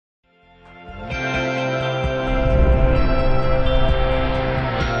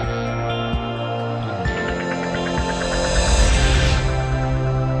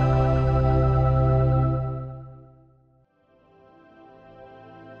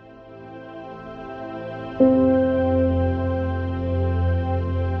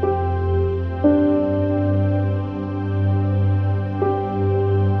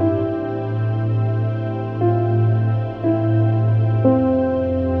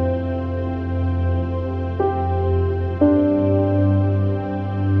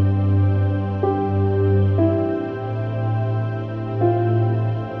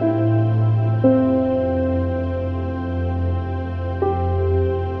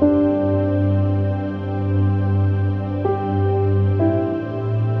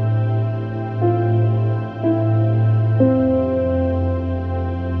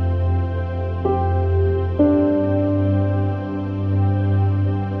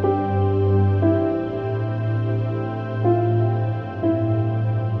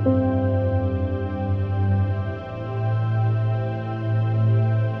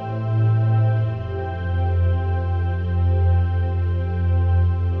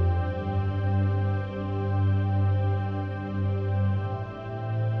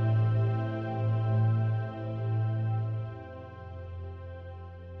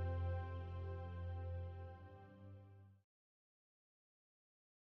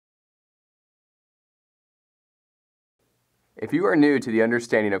If you are new to the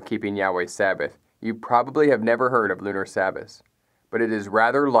understanding of keeping Yahweh's Sabbath, you probably have never heard of lunar Sabbaths, but it is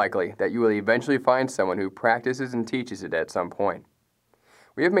rather likely that you will eventually find someone who practices and teaches it at some point.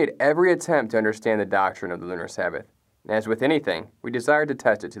 We have made every attempt to understand the doctrine of the lunar Sabbath, and as with anything, we desire to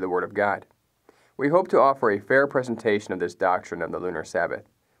test it to the Word of God. We hope to offer a fair presentation of this doctrine of the lunar Sabbath.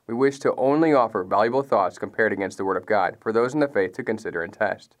 We wish to only offer valuable thoughts compared against the Word of God for those in the faith to consider and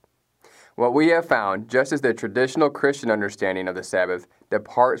test. What we have found, just as the traditional Christian understanding of the Sabbath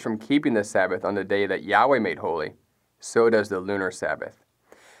departs from keeping the Sabbath on the day that Yahweh made holy, so does the lunar Sabbath.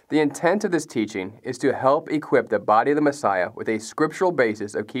 The intent of this teaching is to help equip the body of the Messiah with a scriptural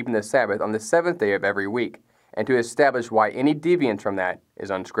basis of keeping the Sabbath on the seventh day of every week, and to establish why any deviance from that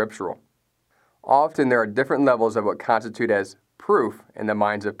is unscriptural. Often there are different levels of what constitute as proof in the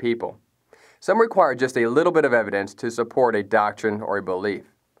minds of people. Some require just a little bit of evidence to support a doctrine or a belief,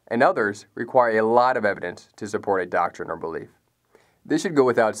 and others require a lot of evidence to support a doctrine or belief. This should go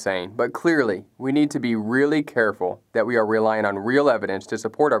without saying, but clearly we need to be really careful that we are relying on real evidence to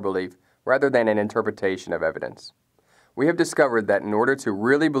support our belief rather than an interpretation of evidence. We have discovered that in order to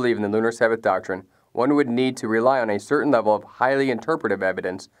really believe in the lunar Sabbath doctrine, one would need to rely on a certain level of highly interpretive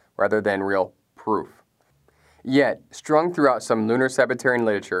evidence rather than real proof. Yet, strung throughout some lunar Sabbatarian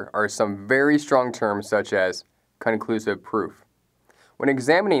literature are some very strong terms such as conclusive proof. When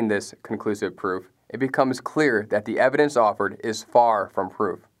examining this conclusive proof, it becomes clear that the evidence offered is far from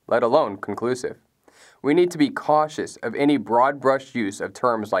proof, let alone conclusive. We need to be cautious of any broad-brush use of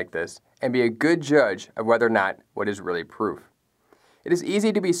terms like this and be a good judge of whether or not what is really proof. It is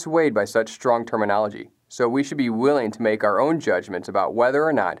easy to be swayed by such strong terminology, so we should be willing to make our own judgments about whether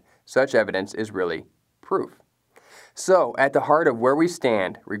or not such evidence is really proof. So, at the heart of where we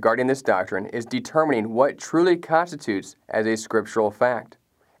stand regarding this doctrine is determining what truly constitutes as a scriptural fact,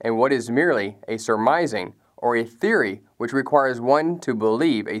 and what is merely a surmising or a theory which requires one to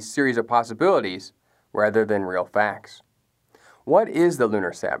believe a series of possibilities rather than real facts. What is the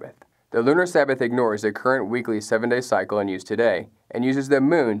lunar Sabbath? The lunar Sabbath ignores the current weekly 7-day cycle in use today and uses the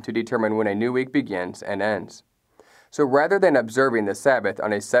moon to determine when a new week begins and ends. So rather than observing the Sabbath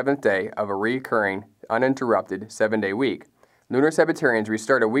on a seventh day of a recurring, uninterrupted 7-day week, lunar Sabbatarians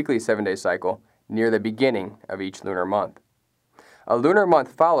restart a weekly 7-day cycle near the beginning of each lunar month. A lunar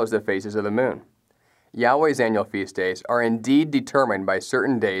month follows the phases of the moon. Yahweh's annual feast days are indeed determined by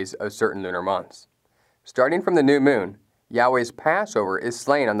certain days of certain lunar months. Starting from the new moon, Yahweh's Passover is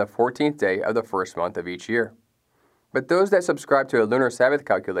slain on the 14th day of the first month of each year. But those that subscribe to a lunar Sabbath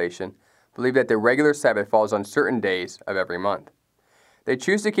calculation believe that the regular Sabbath falls on certain days of every month. They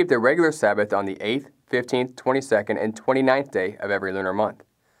choose to keep the regular Sabbath on the 8th, 15th, 22nd, and 29th day of every lunar month.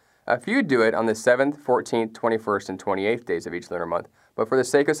 A few do it on the 7th, 14th, 21st, and 28th days of each lunar month, but for the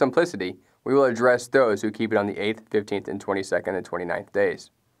sake of simplicity, we will address those who keep it on the 8th, 15th, and 22nd, and 29th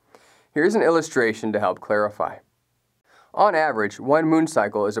days. Here's an illustration to help clarify. On average, one moon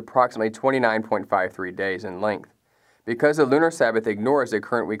cycle is approximately 29.53 days in length. Because the lunar Sabbath ignores the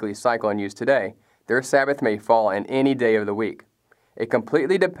current weekly cycle in use today, their Sabbath may fall on any day of the week. It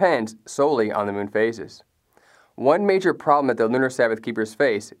completely depends solely on the moon phases. One major problem that the lunar Sabbath keepers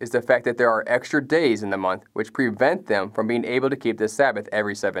face is the fact that there are extra days in the month which prevent them from being able to keep the Sabbath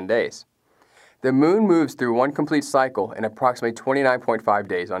every 7 days. The moon moves through one complete cycle in approximately 29.5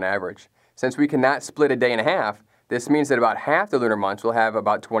 days on average. Since we cannot split a day in half, this means that about half the lunar months will have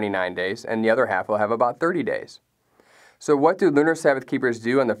about 29 days and the other half will have about 30 days. So what do lunar Sabbath keepers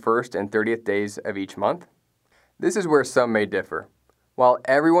do on the 1st and 30th days of each month? This is where some may differ. While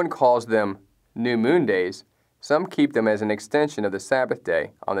everyone calls them new moon days, some keep them as an extension of the Sabbath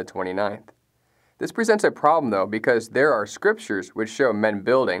day on the 29th. This presents a problem, though, because there are scriptures which show men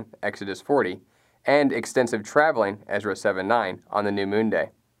building, Exodus 40, and extensive traveling, Ezra 7:9, on the new moon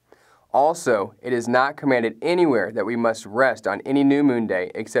day. Also, it is not commanded anywhere that we must rest on any new moon day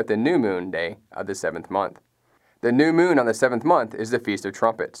except the new moon day of the 7th month. The new moon on the 7th month is the Feast of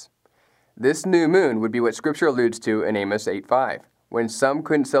Trumpets. This new moon would be what Scripture alludes to in Amos 8:5, when some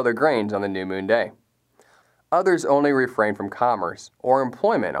couldn't sell their grains on the new moon day. Others only refrain from commerce or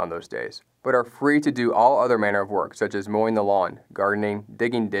employment on those days, but are free to do all other manner of work, such as mowing the lawn, gardening,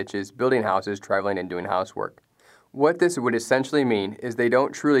 digging ditches, building houses, traveling, and doing housework. What this would essentially mean is they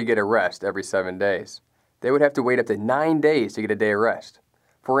don't truly get a rest every 7 days. They would have to wait up to 9 days to get a day of rest.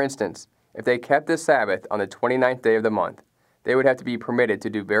 For instance, if they kept the Sabbath on the 29th day of the month, they would have to be permitted to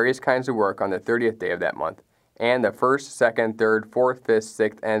do various kinds of work on the 30th day of that month, and the 1st, 2nd, 3rd, 4th, 5th,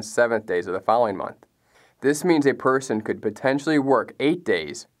 6th, and 7th days of the following month. This means a person could potentially work 8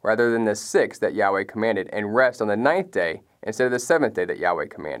 days rather than the 6 that Yahweh commanded and rest on the 9th day instead of the 7th day that Yahweh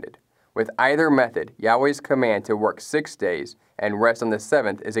commanded, With either method, Yahweh's command to work 6 days and rest on the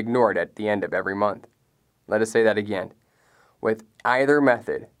seventh is ignored at the end of every month. Let us say that again. With either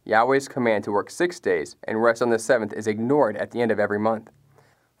method, Yahweh's command to work 6 days and rest on the seventh is ignored at the end of every month.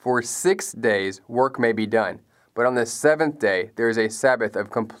 For 6 days, work may be done, but on the seventh day there is a Sabbath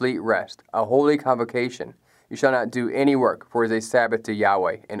of complete rest, a holy convocation. You shall not do any work, for it is a Sabbath to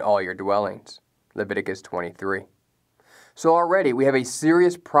Yahweh in all your dwellings. Leviticus 23. So already we have a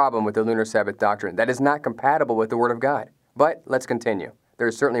serious problem with the lunar Sabbath doctrine that is not compatible with the Word of God. But let's continue. There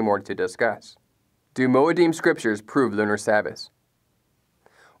is certainly more to discuss. Do Moedim scriptures prove lunar Sabbaths?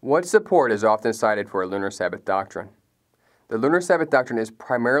 What support is often cited for a lunar Sabbath doctrine? The lunar Sabbath doctrine is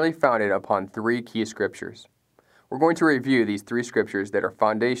primarily founded upon 3 key scriptures. We're going to review these 3 scriptures that are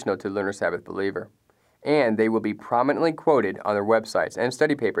foundational to the lunar Sabbath believer, and they will be prominently quoted on their websites and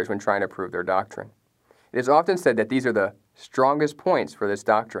study papers when trying to prove their doctrine. It is often said that these are the strongest points for this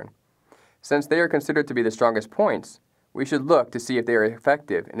doctrine. Since they are considered to be the strongest points, we should look to see if they are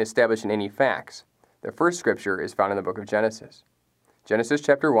effective in establishing any facts. The first scripture is found in the book of Genesis. Genesis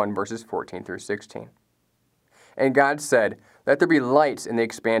chapter 1, verses 14 through 16. And God said, "Let there be lights in the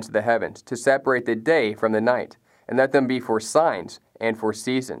expanse of the heavens, to separate the day from the night, and let them be for signs, and for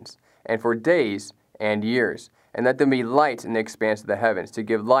seasons, and for days and years, and let them be lights in the expanse of the heavens, to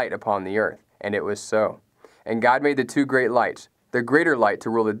give light upon the earth." And it was so. And God made the 2 great lights, the greater light to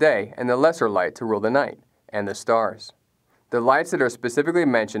rule the day, and the lesser light to rule the night, and the stars. The lights that are specifically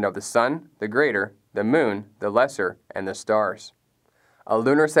mentioned are the sun, the greater, the moon, the lesser, and the stars. A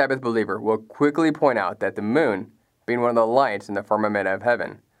lunar Sabbath believer will quickly point out that the moon, being one of the lights in the firmament of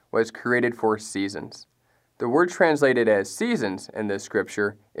heaven, was created for seasons. The word translated as seasons in this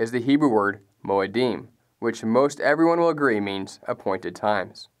scripture is the Hebrew word moedim, which most everyone will agree means appointed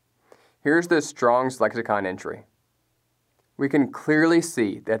times. Here's the Strong's Lexicon entry. We can clearly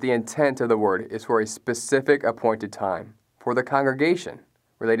see that the intent of the word is for a specific appointed time, for the congregation,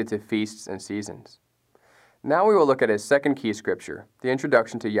 related to feasts and seasons. Now we will look at a second key scripture, the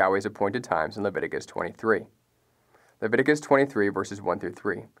introduction to Yahweh's appointed times in Leviticus 23. Leviticus 23, verses 1 through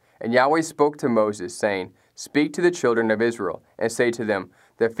 3. And Yahweh spoke to Moses, saying, "Speak to the children of Israel, and say to them,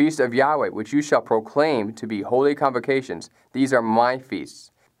 The feast of Yahweh, which you shall proclaim to be holy convocations, these are my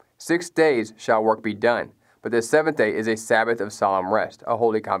feasts. 6 days shall work be done, but the seventh day is a Sabbath of solemn rest, a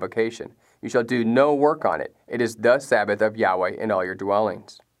holy convocation. You shall do no work on it. It is the Sabbath of Yahweh in all your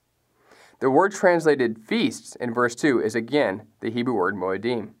dwellings." The word translated feasts in verse 2 is again the Hebrew word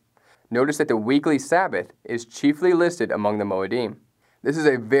moedim. Notice that the weekly Sabbath is chiefly listed among the moedim. This is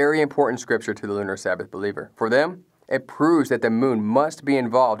a very important scripture to the lunar Sabbath believer. For them, it proves that the moon must be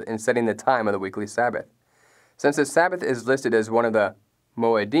involved in setting the time of the weekly Sabbath. Since the Sabbath is listed as one of the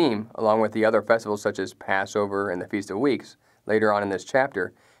moedim, along with the other festivals such as Passover and the Feast of Weeks, later on in this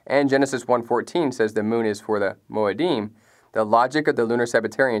chapter, and Genesis 1:14 says the moon is for the moedim, the logic of the lunar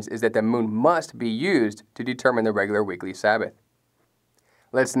Sabbatarians is that the moon must be used to determine the regular weekly Sabbath.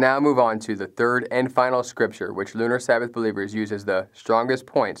 Let's now move on to the third and final scripture which lunar Sabbath believers use as the strongest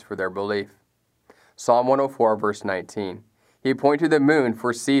points for their belief. Psalm 104, verse 19. He appointed the moon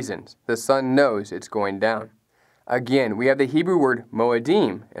for seasons. The sun knows it's going down. Again, we have the Hebrew word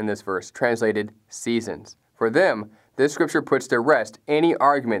moedim in this verse, translated seasons. For them, this scripture puts to rest any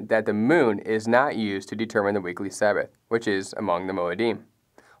argument that the moon is not used to determine the weekly Sabbath, which is among the moedim.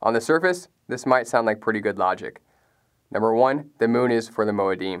 On the surface, this might sound like pretty good logic. Number 1, the moon is for the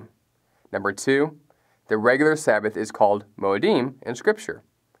moedim. Number 2, the regular Sabbath is called moedim in Scripture.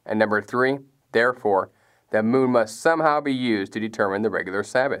 And number 3, therefore, the moon must somehow be used to determine the regular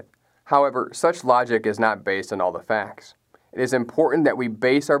Sabbath. However, such logic is not based on all the facts. It is important that we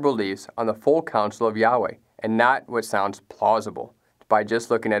base our beliefs on the full counsel of Yahweh and not what sounds plausible by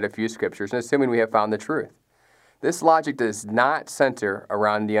just looking at a few scriptures and assuming we have found the truth. This logic does not center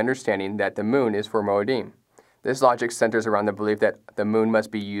around the understanding that the moon is for moedim. This logic centers around the belief that the moon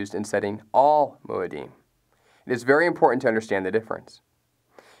must be used in setting all moedim. It is very important to understand the difference.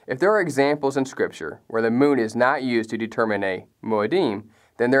 If there are examples in Scripture where the moon is not used to determine a moedim,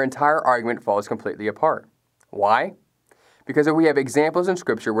 then their entire argument falls completely apart. Why? Because if we have examples in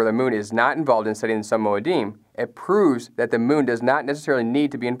Scripture where the moon is not involved in setting some moedim, it proves that the moon does not necessarily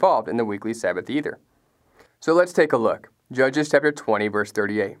need to be involved in the weekly Sabbath either. So let's take a look. Judges chapter 20, verse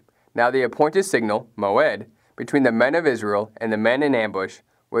 38. Now the appointed signal, moed, between the men of Israel and the men in ambush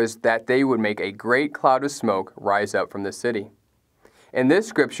was that they would make a great cloud of smoke rise up from the city. In this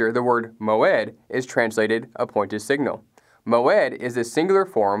scripture, the word moed is translated appointed signal. Moed is the singular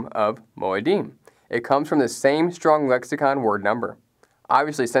form of moedim. It comes from the same strong lexicon word number.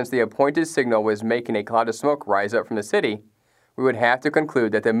 Obviously, since the appointed signal was making a cloud of smoke rise up from the city, we would have to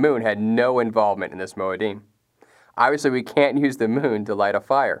conclude that the moon had no involvement in this Moedim. Obviously, we can't use the moon to light a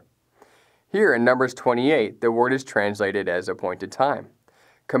fire. Here in Numbers 28, the word is translated as appointed time.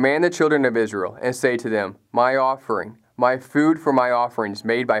 Command the children of Israel and say to them, my offering, my food for my offerings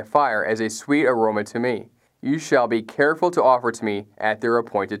made by fire as a sweet aroma to me. You shall be careful to offer to me at their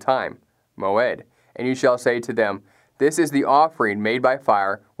appointed time, Moed. And you shall say to them, this is the offering made by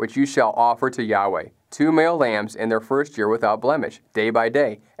fire which you shall offer to Yahweh, 2 male lambs in their first year without blemish, day by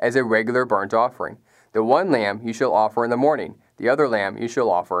day, as a regular burnt offering. The one lamb you shall offer in the morning, the other lamb you shall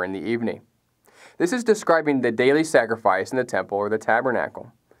offer in the evening. This is describing the daily sacrifice in the temple or the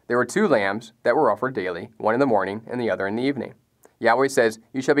tabernacle. There were 2 lambs that were offered daily, one in the morning and the other in the evening. Yahweh says,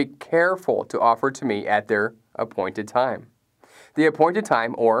 you shall be careful to offer to me at their appointed time. The appointed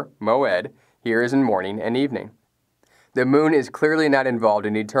time, or Moed, here is in morning and evening. The moon is clearly not involved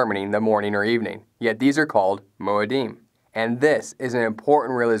in determining the morning or evening, yet these are called Moedim. And this is an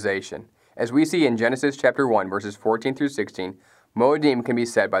important realization. As we see in Genesis chapter 1, verses 14 through 16, Moedim can be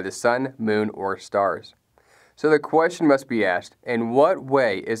set by the sun, moon, or stars. So the question must be asked, in what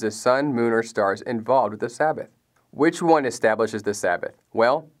way is the sun, moon, or stars involved with the Sabbath? Which one establishes the Sabbath?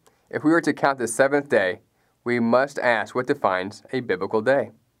 Well, if we were to count the 7th day, we must ask what defines a biblical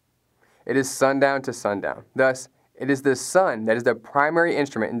day. It is sundown to sundown. Thus, it is the sun that is the primary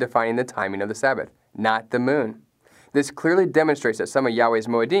instrument in defining the timing of the Sabbath, not the moon. This clearly demonstrates that some of Yahweh's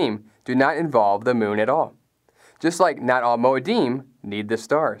Moedim do not involve the moon at all. Just like not all Moedim need the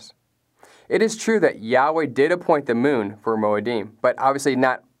stars. It is true that Yahweh did appoint the moon for Moedim, but obviously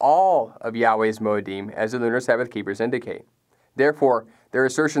not all of Yahweh's Moedim, as the lunar Sabbath keepers indicate. Therefore, their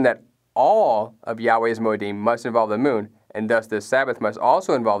assertion that all of Yahweh's Moedim must involve the moon, and thus the Sabbath must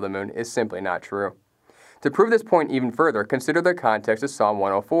also involve the moon, is simply not true. To prove this point even further, consider the context of Psalm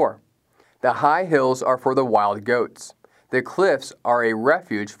 104. The high hills are for the wild goats. The cliffs are a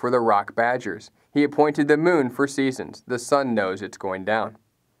refuge for the rock badgers. He appointed the moon for seasons. The sun knows it's going down.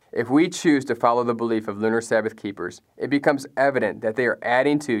 If we choose to follow the belief of lunar Sabbath keepers, it becomes evident that they are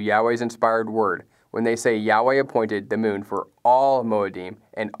adding to Yahweh's inspired word when they say Yahweh appointed the moon for all Moedim,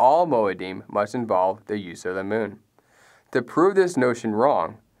 and all Moedim must involve the use of the moon. To prove this notion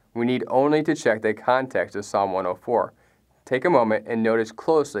wrong, we need only to check the context of Psalm 104. Take a moment and notice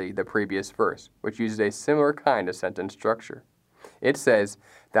closely the previous verse, which uses a similar kind of sentence structure. It says,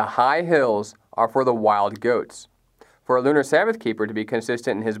 the high hills are for the wild goats. For a lunar Sabbath keeper to be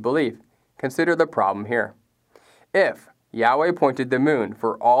consistent in his belief, consider the problem here. If Yahweh appointed the moon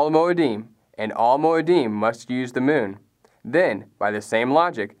for all Moedim, and all Moedim must use the moon, then, by the same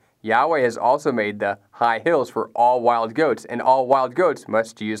logic, Yahweh has also made the high hills for all wild goats, and all wild goats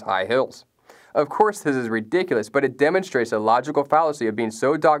must use high hills. Of course, this is ridiculous, but it demonstrates a logical fallacy of being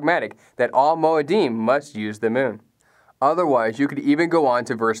so dogmatic that all Moedim must use the moon. Otherwise, you could even go on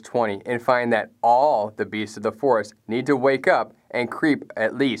to verse 20 and find that all the beasts of the forest need to wake up and creep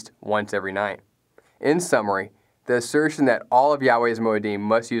at least once every night. In summary, the assertion that all of Yahweh's Moedim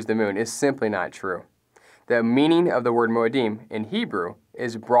must use the moon is simply not true. The meaning of the word Moedim in Hebrew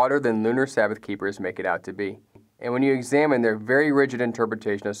is broader than lunar Sabbath keepers make it out to be. And when you examine their very rigid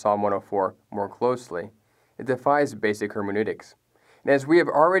interpretation of Psalm 104 more closely, it defies basic hermeneutics. And as we have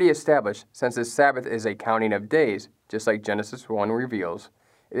already established, since the Sabbath is a counting of days, just like Genesis 1 reveals,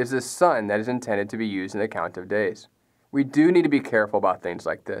 it is the sun that is intended to be used in the count of days. We do need to be careful about things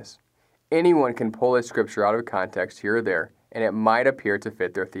like this. Anyone can pull a scripture out of context here or there, and it might appear to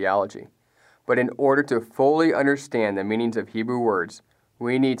fit their theology. But in order to fully understand the meanings of Hebrew words,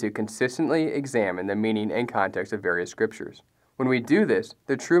 we need to consistently examine the meaning and context of various scriptures. When we do this,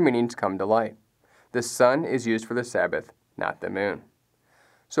 the true meanings come to light. The sun is used for the Sabbath, not the moon.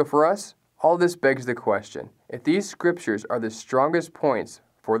 So for us, all this begs the question, if these scriptures are the strongest points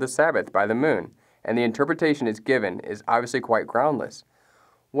for the Sabbath by the moon, and the interpretation is given is obviously quite groundless,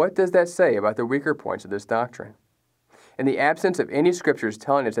 what does that say about the weaker points of this doctrine? In the absence of any scriptures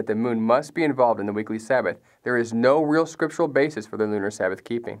telling us that the moon must be involved in the weekly Sabbath, there is no real scriptural basis for the lunar Sabbath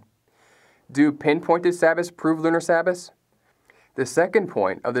keeping. Do pinpointed Sabbaths prove lunar Sabbaths? The second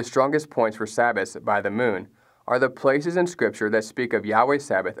point of the strongest points for Sabbaths by the moon are the places in Scripture that speak of Yahweh's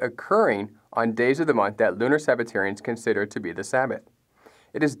Sabbath occurring on days of the month that lunar Sabbatarians consider to be the Sabbath.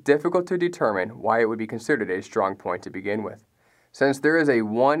 It is difficult to determine why it would be considered a strong point to begin with. Since there is a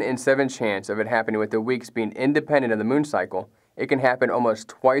 1 in 7 chance of it happening with the weeks being independent of the moon cycle, it can happen almost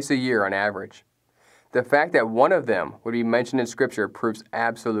twice a year on average. The fact that one of them would be mentioned in Scripture proves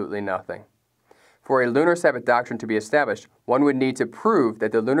absolutely nothing. For a lunar Sabbath doctrine to be established, one would need to prove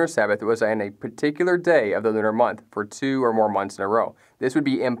that the lunar Sabbath was on a particular day of the lunar month for 2 or more months in a row. This would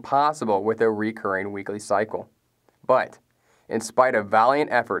be impossible with a recurring weekly cycle. But In spite of valiant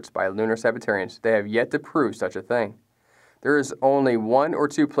efforts by lunar Sabbatarians, they have yet to prove such a thing. There is only one or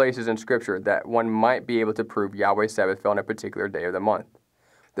two places in Scripture that one might be able to prove Yahweh's Sabbath fell on a particular day of the month.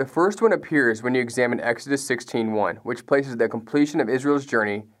 The first one appears when you examine Exodus 16:1, which places the completion of Israel's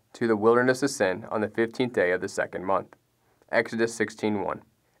journey to the wilderness of Sin on the 15th day of the second month. Exodus 16:1.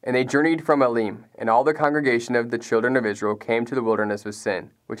 And they journeyed from Elim, and all the congregation of the children of Israel came to the wilderness of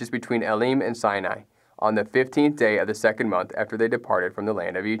Sin, which is between Elim and Sinai, on the 15th day of the second month after they departed from the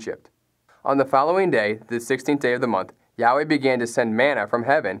land of Egypt. On the following day, the 16th day of the month, Yahweh began to send manna from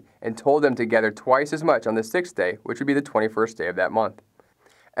heaven and told them to gather twice as much on the sixth day, which would be the 21st day of that month.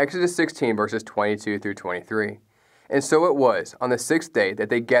 Exodus 16, verses 22 through 23. And so it was, on the sixth day,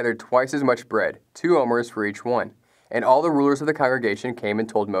 that they gathered twice as much bread, 2 omers for each one. And all the rulers of the congregation came and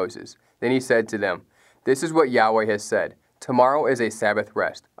told Moses. Then he said to them, This is what Yahweh has said. Tomorrow is a Sabbath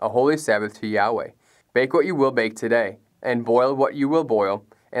rest, a holy Sabbath to Yahweh. Bake what you will bake today, and boil what you will boil,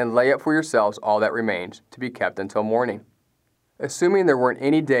 and lay up for yourselves all that remains, to be kept until morning. Assuming there weren't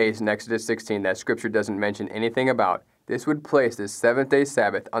any days in Exodus 16 that Scripture doesn't mention anything about, this would place the seventh-day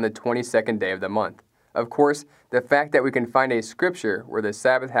Sabbath on the 22nd day of the month. Of course, the fact that we can find a Scripture where the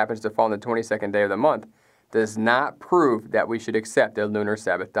Sabbath happens to fall on the 22nd day of the month does not prove that we should accept the lunar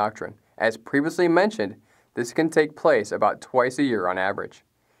Sabbath doctrine. As previously mentioned, this can take place about twice a year on average.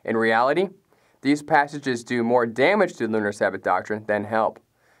 In reality, these passages do more damage to the lunar Sabbath doctrine than help.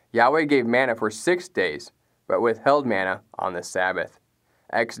 Yahweh gave manna for 6 days, but withheld manna on the Sabbath.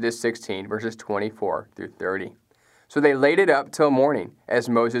 Exodus 16, verses 24 through 30. So they laid it up till morning, as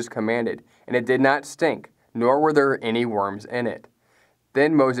Moses commanded, and it did not stink, nor were there any worms in it.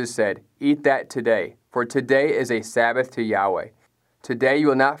 Then Moses said, Eat that today, for today is a Sabbath to Yahweh. Today you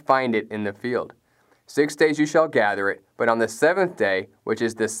will not find it in the field. 6 days you shall gather it, but on the seventh day, which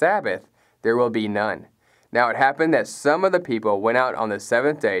is the Sabbath, there will be none. Now it happened that some of the people went out on the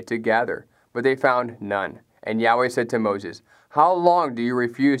seventh day to gather, but they found none. And Yahweh said to Moses, How long do you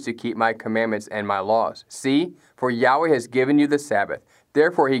refuse to keep my commandments and my laws? See, for Yahweh has given you the Sabbath.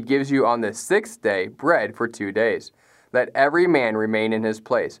 Therefore he gives you on the sixth day bread for 2 days. Let every man remain in his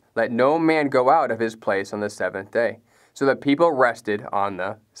place. Let no man go out of his place on the seventh day. So the people rested on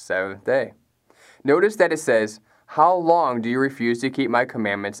the seventh day. Notice that it says, How long do you refuse to keep my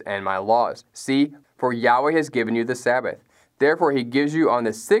commandments and my laws? See, for Yahweh has given you the Sabbath. Therefore he gives you on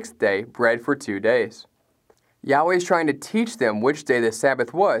the sixth day bread for 2 days. Yahweh is trying to teach them which day the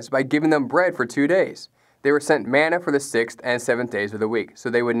Sabbath was by giving them bread for 2 days. They were sent manna for the 6th and 7th days of the week, so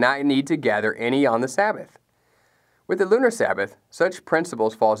they would not need to gather any on the Sabbath. With the lunar Sabbath, such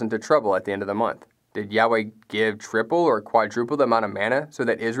principles falls into trouble at the end of the month. Did Yahweh give triple or quadruple the amount of manna so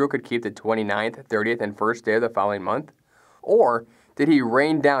that Israel could keep the 29th, 30th, and 1st day of the following month? Or did he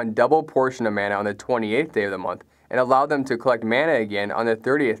rain down double portion of manna on the 28th day of the month and allow them to collect manna again on the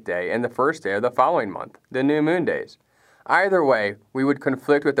 30th day and the 1st day of the following month, the new moon days? Either way, we would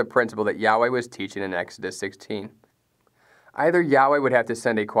conflict with the principle that Yahweh was teaching in Exodus 16. Either Yahweh would have to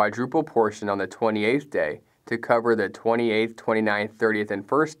send a quadruple portion on the 28th day to cover the 28th, 29th, 30th, and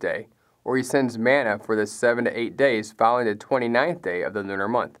 1st day, or he sends manna for the 7 to 8 days following the 29th day of the lunar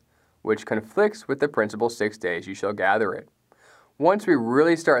month, which conflicts with the principle 6 days you shall gather it. Once we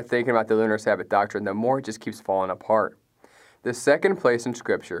really start thinking about the lunar Sabbath doctrine, the more it just keeps falling apart. The second place in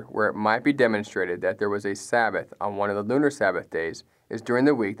Scripture where it might be demonstrated that there was a Sabbath on one of the lunar Sabbath days is during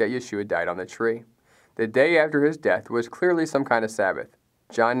the week that Yeshua died on the tree. The day after his death was clearly some kind of Sabbath.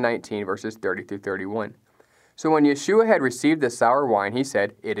 John 19, verses 30 through 31. So when Yeshua had received the sour wine, he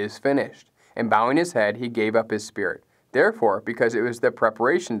said, It is finished. And bowing his head, he gave up his spirit. Therefore, because it was the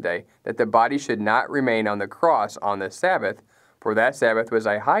preparation day, that the body should not remain on the cross on the Sabbath, for that Sabbath was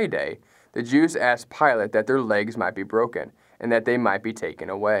a high day, the Jews asked Pilate that their legs might be broken, and that they might be taken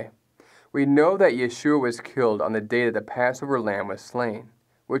away. We know that Yeshua was killed on the day that the Passover lamb was slain,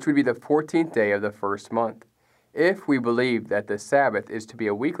 which would be the 14th day of the first month. If we believe that the Sabbath is to be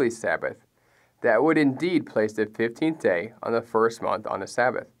a weekly Sabbath, that would indeed place the 15th day on the first month on a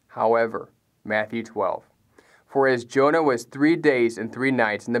Sabbath. However, Matthew 12. For as Jonah was 3 days and 3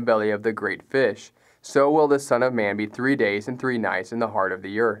 nights in the belly of the great fish, so will the Son of Man be 3 days and 3 nights in the heart of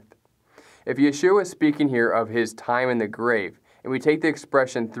the earth. If Yeshua is speaking here of his time in the grave, and we take the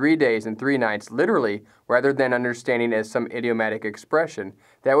expression 3 days and 3 nights literally, rather than understanding it as some idiomatic expression,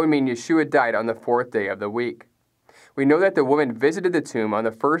 that would mean Yeshua died on the 4th day of the week. We know that the woman visited the tomb on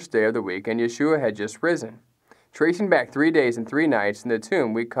the 1st day of the week, and Yeshua had just risen. Tracing back 3 days and 3 nights in the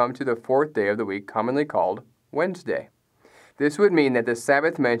tomb, we come to the 4th day of the week, commonly called Wednesday. This would mean that the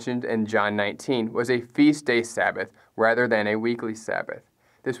Sabbath mentioned in John 19 was a feast day Sabbath rather than a weekly Sabbath.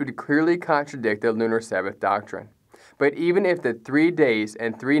 This would clearly contradict the lunar Sabbath doctrine. But even if the 3 days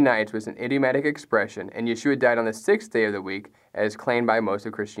and 3 nights was an idiomatic expression and Yeshua died on the 6th day of the week, as claimed by most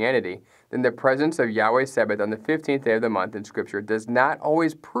of Christianity, then the presence of Yahweh's Sabbath on the 15th day of the month in Scripture does not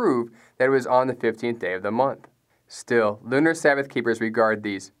always prove that it was on the 15th day of the month. Still, lunar Sabbath keepers regard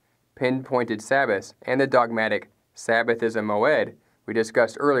these pinpointed Sabbaths and the dogmatic Sabbath is a moed we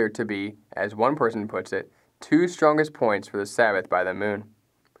discussed earlier to be, as one person puts it, 2 strongest points for the Sabbath by the moon.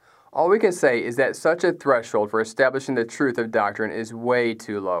 All we can say is that such a threshold for establishing the truth of doctrine is way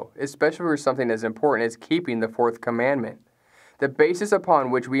too low, especially for something as important as keeping the 4th commandment. The basis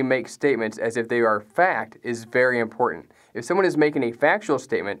upon which we make statements as if they are fact is very important. If someone is making a factual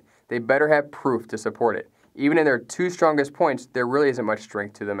statement, they better have proof to support it. Even in their 2 strongest points, there really isn't much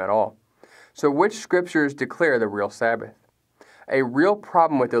strength to them at all. So which scriptures declare the real Sabbath? A real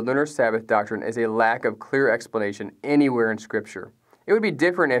problem with the lunar Sabbath doctrine is a lack of clear explanation anywhere in Scripture. It would be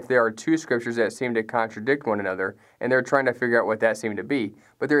different if there are 2 scriptures that seem to contradict one another and they're trying to figure out what that seemed to be,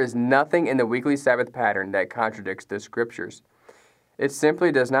 but there is nothing in the weekly Sabbath pattern that contradicts the scriptures. It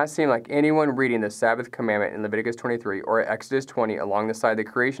simply does not seem like anyone reading the Sabbath commandment in Leviticus 23 or Exodus 20 along the side of the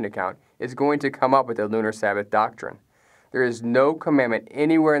creation account is going to come up with the lunar Sabbath doctrine. There is no commandment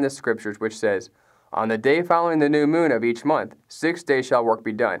anywhere in the scriptures which says, "On the day following the new moon of each month, 6 days shall work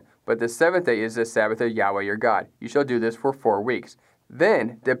be done, but the 7th day is the Sabbath of Yahweh your God. You shall do this for 4 weeks.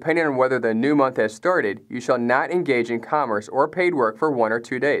 Then, depending on whether the new month has started, you shall not engage in commerce or paid work for 1 or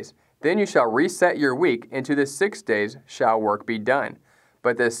 2 days. Then you shall reset your week into the 6 days shall work be done.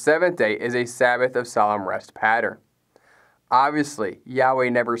 But the 7th day is a Sabbath of solemn rest pattern." Obviously, Yahweh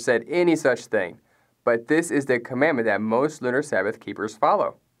never said any such thing, but this is the commandment that most lunar Sabbath keepers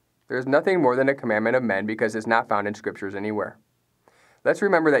follow. There is nothing more than a commandment of men because it's not found in scriptures anywhere. Let's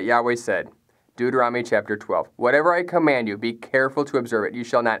remember that Yahweh said, Deuteronomy chapter 12, "Whatever I command you, be careful to observe it. You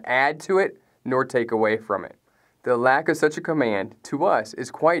shall not add to it, nor take away from it." The lack of such a command, to us,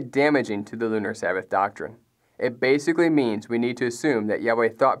 is quite damaging to the lunar Sabbath doctrine. It basically means we need to assume that Yahweh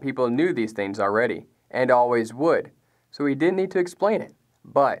thought people knew these things already, and always would, so he didn't need to explain it.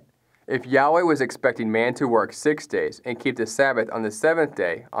 But if Yahweh was expecting man to work 6 days and keep the Sabbath on the 7th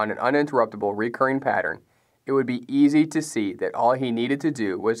day on an uninterruptible recurring pattern, it would be easy to see that all he needed to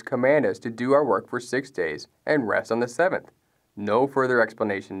do was command us to do our work for 6 days and rest on the 7th. No further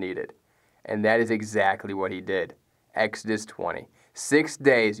explanation needed. And that is exactly what he did. Exodus 20. 6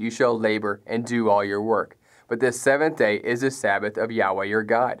 days you shall labor and do all your work, but the 7th day is the Sabbath of Yahweh your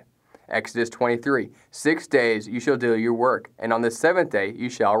God. Exodus 23. 6 days you shall do your work, and on the 7th day you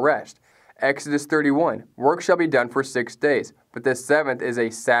shall rest. Exodus 31. Work shall be done for 6 days, but the 7th is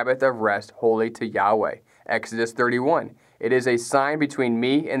a Sabbath of rest holy to Yahweh. Exodus 31. It is a sign between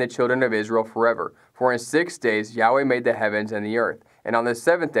me and the children of Israel forever. For in 6 days Yahweh made the heavens and the earth, and on the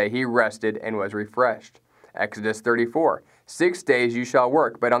 7th day he rested and was refreshed. Exodus 34. 6 days you shall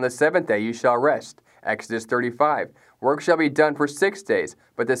work, but on the 7th day you shall rest. Exodus 35. Work shall be done for 6 days,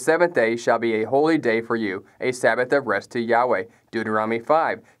 but the 7th day shall be a holy day for you, a Sabbath of rest to Yahweh. Deuteronomy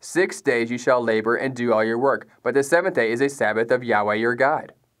 5. 6 days you shall labor and do all your work, but the 7th day is a Sabbath of Yahweh your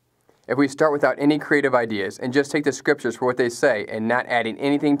God. If we start without any creative ideas and just take the scriptures for what they say and not adding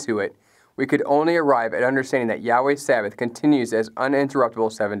anything to it, we could only arrive at understanding that Yahweh's Sabbath continues as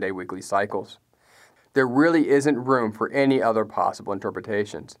uninterruptible 7-day weekly cycles. There really isn't room for any other possible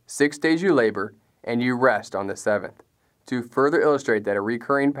interpretations. 6 days you labor, and you rest on the 7th. To further illustrate that a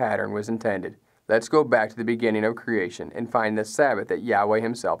recurring pattern was intended, let's go back to the beginning of creation and find the Sabbath that Yahweh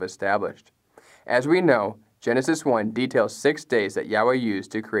himself established. As we know, Genesis 1 details 6 days that Yahweh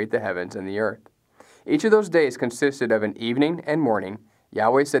used to create the heavens and the earth. Each of those days consisted of an evening and morning.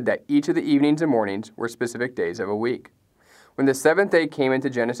 Yahweh said that each of the evenings and mornings were specific days of a week. When the 7th day came into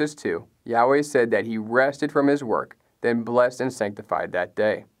Genesis 2, Yahweh said that he rested from his work, then blessed and sanctified that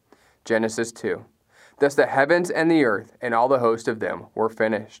day. Genesis 2. Thus the heavens and the earth and all the host of them were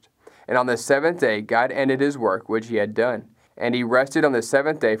finished. And on the 7th day God ended his work which he had done, and he rested on the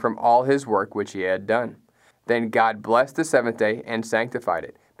 7th day from all his work which he had done. Then God blessed the 7th day and sanctified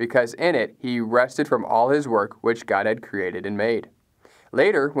it, because in it he rested from all his work which God had created and made.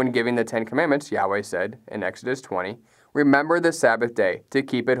 Later, when giving the 10 Commandments, Yahweh said in Exodus 20, "Remember the Sabbath day, to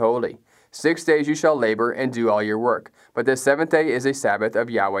keep it holy. 6 days you shall labor and do all your work, but the 7th day is a Sabbath of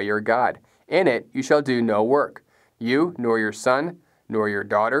Yahweh your God. In it you shall do no work, you, nor your son, nor your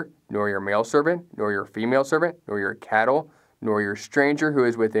daughter, nor your male servant, nor your female servant, nor your cattle, nor your stranger who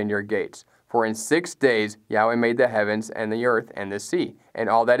is within your gates. For in 6 days Yahweh made the heavens and the earth and the sea, and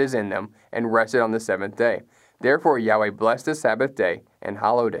all that is in them, and rested on the 7th day. Therefore Yahweh blessed the Sabbath day and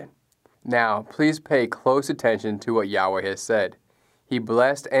hallowed it." Now, please pay close attention to what Yahweh has said. He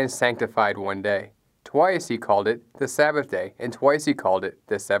blessed and sanctified one day, Twice he called it the Sabbath day, and twice he called it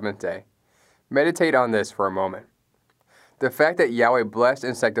the seventh day. Meditate on this for a moment. The fact that Yahweh blessed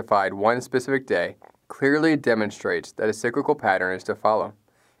and sanctified one specific day clearly demonstrates that a cyclical pattern is to follow.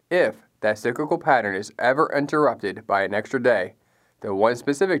 If that cyclical pattern is ever interrupted by an extra day, the one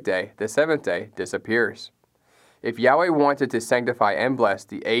specific day, the seventh day, disappears. If Yahweh wanted to sanctify and bless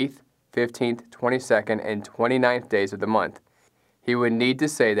the 8th, 15th, 22nd, and 29th days of the month, he would need to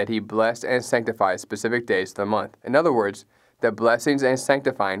say that he blessed and sanctified specific days of the month. In other words, the blessings and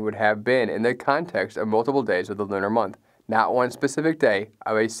sanctifying would have been in the context of multiple days of the lunar month, not one specific day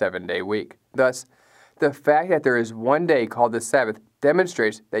of a 7-day week. Thus, the fact that there is one day called the Sabbath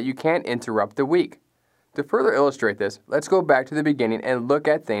demonstrates that you can't interrupt the week. To further illustrate this, let's go back to the beginning and look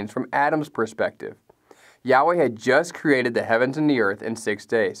at things from Adam's perspective. Yahweh had just created the heavens and the earth in 6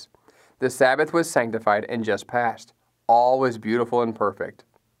 days. The Sabbath was sanctified and just passed. All was beautiful and perfect.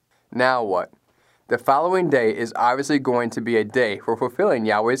 Now what? The following day is obviously going to be a day for fulfilling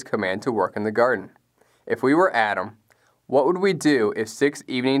Yahweh's command to work in the garden. If we were Adam, what would we do if 6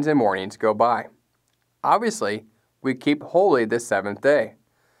 evenings and mornings go by? Obviously, we keep holy the 7th day,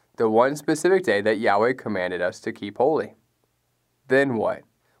 the one specific day that Yahweh commanded us to keep holy. Then what?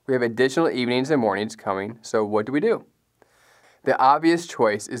 We have additional evenings and mornings coming, so what do? The obvious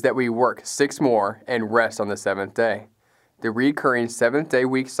choice is that we work 6 more and rest on the 7th day. The recurring 7th-day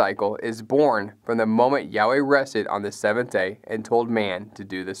week cycle is born from the moment Yahweh rested on the 7th day and told man to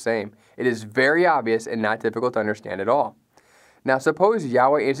do the same. It is very obvious and not difficult to understand at all. Now suppose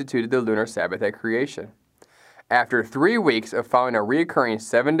Yahweh instituted the lunar Sabbath at creation. After 3 weeks of following a recurring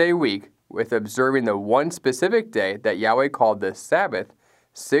 7-day week with observing the one specific day that Yahweh called the Sabbath,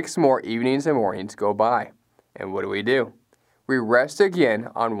 6 more evenings and mornings go by. And what do? We rest again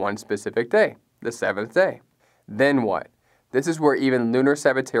on one specific day, the 7th day. Then what? This is where even lunar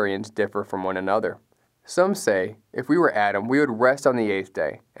Sabbatarians differ from one another. Some say, if we were Adam, we would rest on the 8th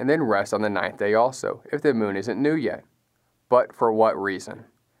day, and then rest on the 9th day also, if the moon isn't new yet. But for what reason?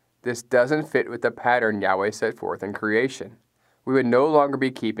 This doesn't fit with the pattern Yahweh set forth in creation. We would no longer be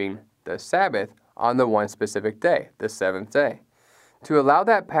keeping the Sabbath on the one specific day, the 7th day. To allow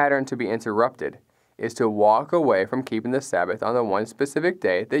that pattern to be interrupted is to walk away from keeping the Sabbath on the one specific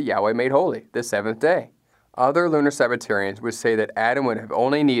day that Yahweh made holy, the 7th day. Other lunar Sabbatarians would say that Adam would have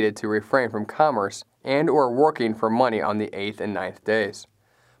only needed to refrain from commerce and or working for money on the 8th and 9th days.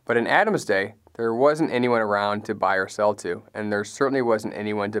 But in Adam's day, there wasn't anyone around to buy or sell to, and there certainly wasn't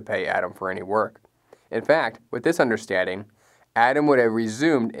anyone to pay Adam for any work. In fact, with this understanding, Adam would have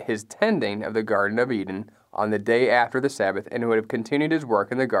resumed his tending of the Garden of Eden on the day after the Sabbath and would have continued his work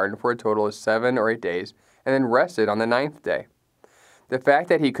in the garden for a total of 7 or 8 days and then rested on the 9th day. The fact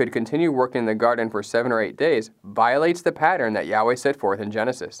that he could continue working in the garden for 7 or 8 days violates the pattern that Yahweh set forth in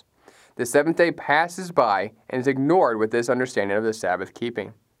Genesis. The 7th day passes by and is ignored with this understanding of the Sabbath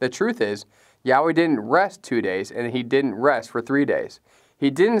keeping. The truth is, Yahweh didn't rest 2 days and he didn't rest for 3 days. He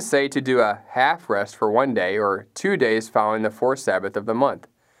didn't say to do a half rest for 1 day or 2 days following the 4th Sabbath of the month.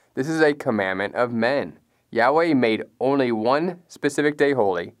 This is a commandment of men. Yahweh made only one specific day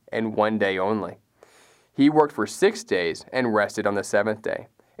holy and 1 day only. He worked for 6 days and rested on the 7th day.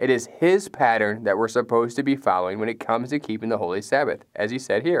 It is his pattern that we're supposed to be following when it comes to keeping the holy Sabbath, as he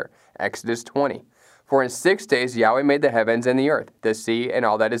said here, Exodus 20. For in 6 days Yahweh made the heavens and the earth, the sea and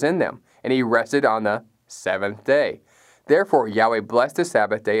all that is in them, and he rested on the 7th day. Therefore Yahweh blessed the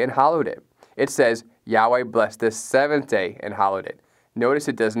Sabbath day and hallowed it. It says Yahweh blessed the 7th day and hallowed it. Notice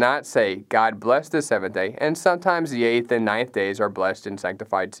it does not say God blessed the 7th day, and sometimes the 8th and 9th days are blessed and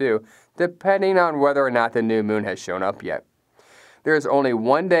sanctified too, depending on whether or not the new moon has shown up yet. There is only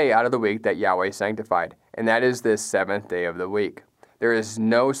 1 day out of the week that Yahweh sanctified, and that is this 7th day of the week. There is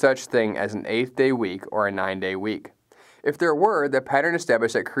no such thing as an 8th-day week or a 9-day week. If there were, the pattern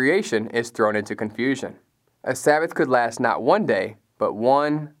established at creation is thrown into confusion. A Sabbath could last not 1 day, but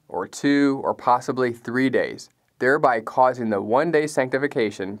 1 or 2 or possibly 3 days, thereby causing the 1-day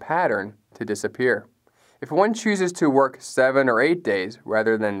sanctification pattern to disappear. If one chooses to work 7 or 8 days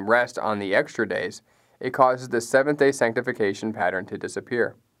rather than rest on the extra days, it causes the 7th-day sanctification pattern to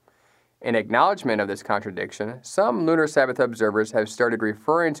disappear. In acknowledgement of this contradiction, some lunar Sabbath observers have started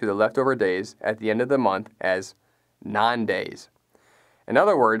referring to the leftover days at the end of the month as non-days. In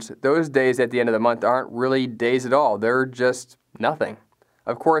other words, those days at the end of the month aren't really days at all, they're just nothing.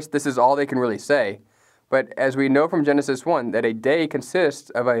 Of course, this is all they can really say, but as we know from Genesis 1, that a day consists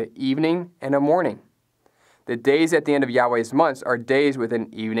of an evening and a morning. The days at the end of Yahweh's months are days with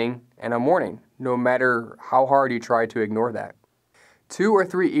an evening and a morning, no matter how hard you try to ignore that. 2 or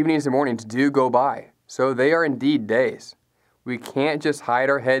 3 evenings and mornings do go by, so they are indeed days. We can't just hide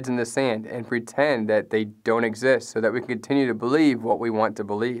our heads in the sand and pretend that they don't exist so that we continue to believe what we want to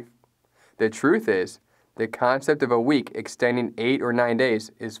believe. The truth is, the concept of a week extending 8 or 9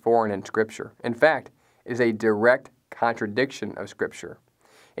 days is foreign in Scripture. In fact, it is a direct contradiction of Scripture.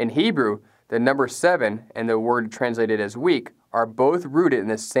 In Hebrew, the number 7 and the word translated as week are both rooted in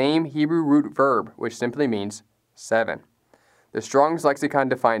the same Hebrew root verb, which simply means 7. The Strong's Lexicon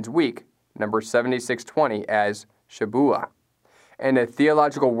defines week, number 7620, as Shabuah. And the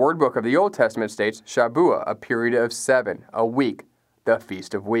Theological Word Book of the Old Testament states Shabuah, a period of 7, a week, the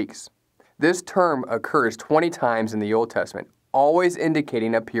Feast of Weeks. This term occurs 20 times in the Old Testament, always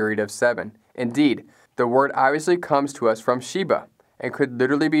indicating a period of 7. Indeed, the word obviously comes to us from Sheba and could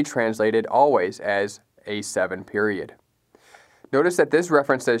literally be translated always as a 7 period. Notice that this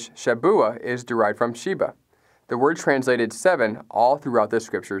reference as Shabuah is derived from Sheba. The word translated 7 all throughout the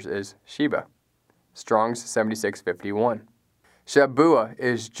Scriptures is Sheba. Strong's 7651. Shabuah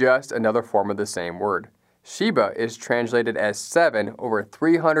is just another form of the same word. Sheba is translated as 7 over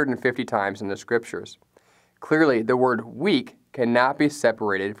 350 times in the Scriptures. Clearly, the word week cannot be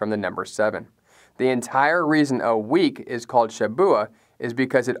separated from the number 7. The entire reason a week is called Shabuah is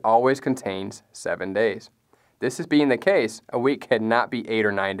because it always contains 7 days. This is being the case, a week cannot be 8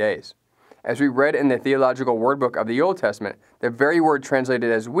 or 9 days. As we read in the Theological Word Book of the Old Testament, the very word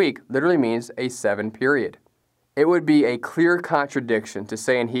translated as week literally means a 7 period. It would be a clear contradiction to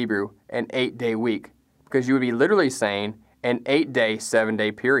say in Hebrew an 8-day week, because you would be literally saying an 8-day,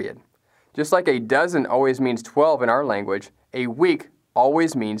 7-day period. Just like a dozen always means 12 in our language, a week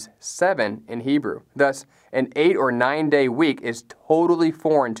always means 7 in Hebrew. Thus, an 8 or 9-day week is totally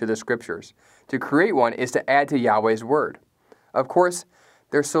foreign to the Scriptures. To create one is to add to Yahweh's word. Of course,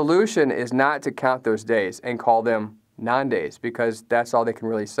 their solution is not to count those days and call them non-days, because that's all they can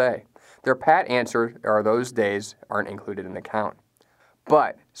really say. Their pat answer are those days aren't included in the count.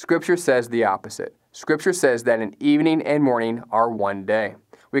 But Scripture says the opposite. Scripture says that an evening and morning are one day.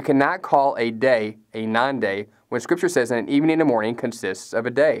 We cannot call a day a non-day when Scripture says that an evening and a morning consists of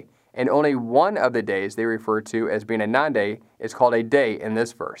a day, and only one of the days they refer to as being a non-day is called a day in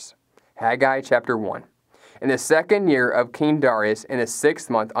this verse. Haggai chapter 1. In the 2nd year of King Darius, in the 6th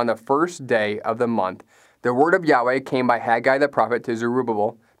month, on the 1st day of the month, the word of Yahweh came by Haggai the prophet to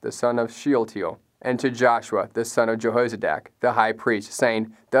Zerubbabel, the son of Shealtiel, and to Joshua, the son of Jehozadak, the high priest,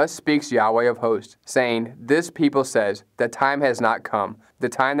 saying, Thus speaks Yahweh of hosts, saying, This people says, The time has not come, the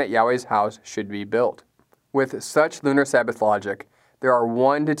time that Yahweh's house should be built. With such lunar Sabbath logic, there are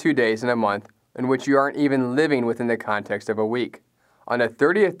 1 to 2 days in a month in which you aren't even living within the context of a week. On the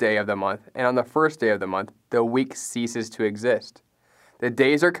 30th day of the month and on the 1st day of the month, the week ceases to exist. The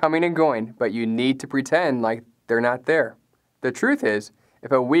days are coming and going, but you need to pretend like they're not there. The truth is,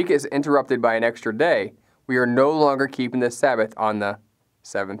 if a week is interrupted by an extra day, we are no longer keeping the Sabbath on the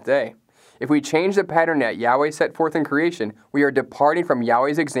 7th day. If we change the pattern that Yahweh set forth in creation, we are departing from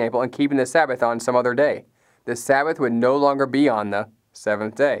Yahweh's example and keeping the Sabbath on some other day. The Sabbath would no longer be on the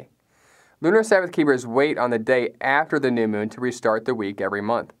 7th day. Lunar Sabbath keepers wait on the day after the new moon to restart the week every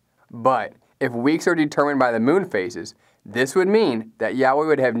month. But if weeks are determined by the moon phases, this would mean that Yahweh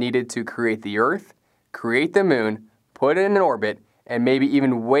would have needed to create the earth, create the moon, put it in an orbit, and maybe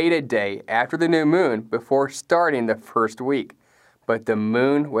even wait a day after the new moon before starting the first week. But the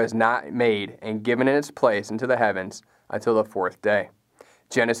moon was not made and given in its place into the heavens until the 4th day.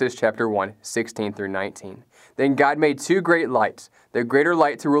 Genesis chapter 1, 16 through 19. Then God made 2 great lights, the greater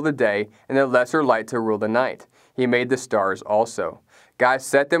light to rule the day and the lesser light to rule the night. He made the stars also. God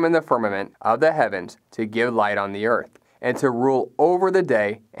set them in the firmament of the heavens to give light on the earth, and to rule over the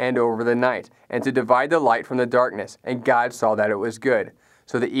day and over the night, and to divide the light from the darkness. And God saw that it was good.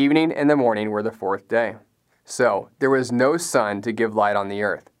 So the evening and the morning were the 4th day. So there was no sun to give light on the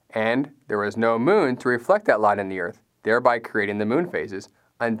earth, and there was no moon to reflect that light on the earth, thereby creating the moon phases,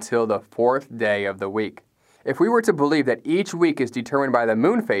 until the 4th day of the week. If we were to believe that each week is determined by the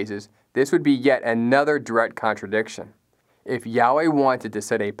moon phases, this would be yet another direct contradiction. If Yahweh wanted to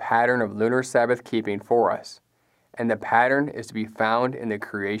set a pattern of lunar Sabbath keeping for us, and the pattern is to be found in the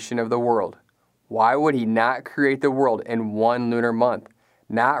creation of the world, why would he not create the world in 1 lunar month,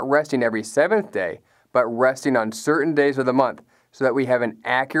 not resting every 7th day, but resting on certain days of the month, so that we have an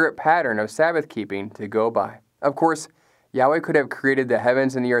accurate pattern of Sabbath keeping to go by? Of course, Yahweh could have created the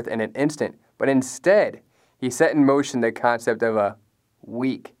heavens and the earth in an instant, but instead, he set in motion the concept of a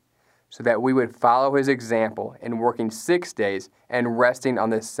week, so that we would follow his example in working 6 days and resting on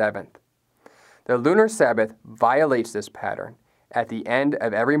the 7th. The lunar Sabbath violates this pattern at the end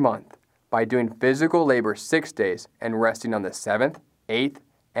of every month by doing physical labor 6 days and resting on the 7th, 8th,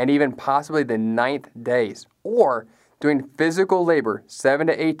 and even possibly the 9th days, or doing physical labor 7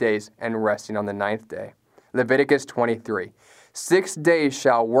 to 8 days and resting on the ninth day. Leviticus 23. 6 days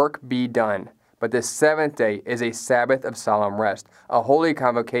shall work be done, but the seventh day is a Sabbath of solemn rest, a holy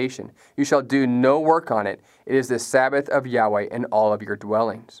convocation. You shall do no work on it. It is the Sabbath of Yahweh in all of your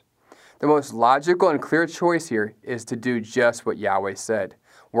dwellings. The most logical and clear choice here is to do just what Yahweh said.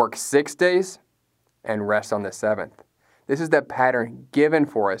 Work 6 days and rest on the seventh. This is the pattern given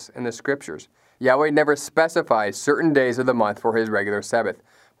for us in the Scriptures. Yahweh never specifies certain days of the month for his regular Sabbath,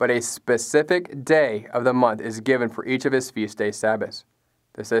 but a specific day of the month is given for each of his feast day Sabbaths.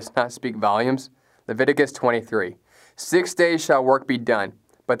 Does this not speak volumes? Leviticus 23. 6 days shall work be done,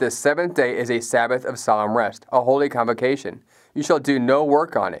 but the seventh day is a Sabbath of solemn rest, a holy convocation. You shall do no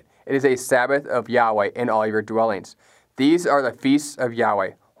work on it. It is a Sabbath of Yahweh in all your dwellings. These are the feasts of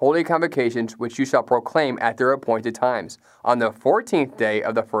Yahweh, holy convocations which you shall proclaim at their appointed times. On the 14th day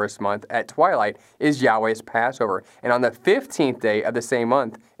of the first month at twilight is Yahweh's Passover, and on the 15th day of the same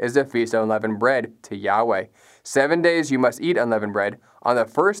month is the feast of unleavened bread to Yahweh. 7 days you must eat unleavened bread. On the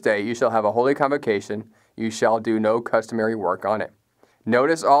first day you shall have a holy convocation. You shall do no customary work on it.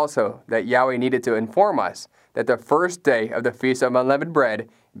 Notice also that Yahweh needed to inform us that the first day of the feast of unleavened bread,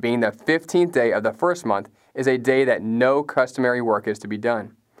 being the 15th day of the first month, is a day that no customary work is to be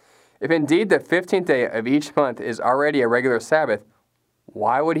done. If indeed the 15th day of each month is already a regular Sabbath,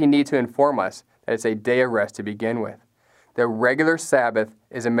 why would he need to inform us that it's a day of rest to begin with? The regular Sabbath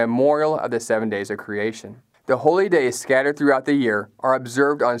is a memorial of the 7 days of creation. The holy days scattered throughout the year are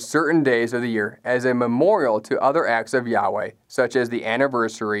observed on certain days of the year as a memorial to other acts of Yahweh, such as the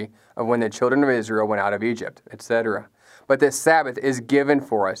anniversary of when the children of Israel went out of Egypt, etc. But the Sabbath is given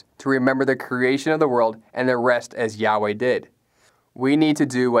for us to remember the creation of the world and the rest as Yahweh did. We need to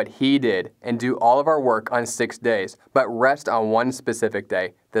do what he did and do all of our work on 6 days, but rest on one specific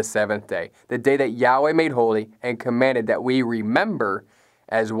day, the seventh day, the day that Yahweh made holy and commanded that we remember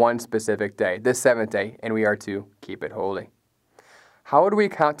as one specific day, the seventh day, and we are to keep it holy. How would we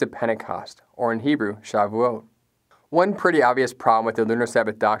count to Pentecost, or in Hebrew, Shavuot? One pretty obvious problem with the lunar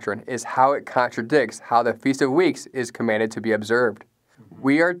Sabbath doctrine is how it contradicts how the Feast of Weeks is commanded to be observed.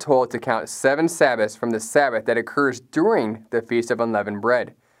 We are told to count 7 Sabbaths from the Sabbath that occurs during the Feast of Unleavened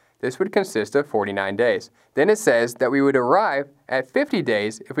Bread. This would consist of 49 days. Then it says that we would arrive at 50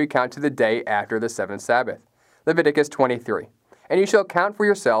 days if we count to the day after the 7th Sabbath. Leviticus 23. And you shall count for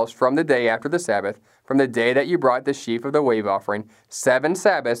yourselves from the day after the Sabbath, from the day that you brought the sheaf of the wave offering, 7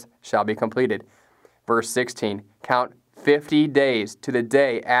 Sabbaths shall be completed. Verse 16. Count 50 days to the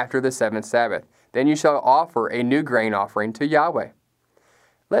day after the 7th Sabbath. Then you shall offer a new grain offering to Yahweh.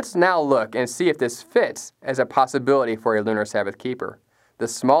 Let's now look and see if this fits as a possibility for a lunar Sabbath keeper. The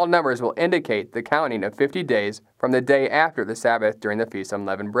small numbers will indicate the counting of 50 days from the day after the Sabbath during the Feast of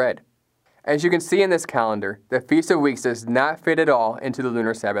Unleavened Bread. As you can see in this calendar, the Feast of Weeks does not fit at all into the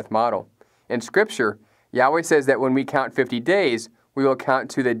lunar Sabbath model. In Scripture, Yahweh says that when we count 50 days, we will count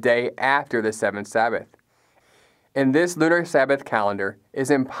to the day after the 7th Sabbath. In this lunar Sabbath calendar, it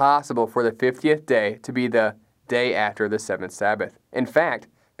is impossible for the 50th day to be the day after the 7th Sabbath. In fact,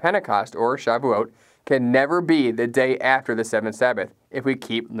 Pentecost, or Shavuot, can never be the day after the 7th Sabbath if we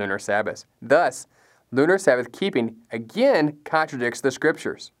keep lunar Sabbaths. Thus, lunar Sabbath keeping again contradicts the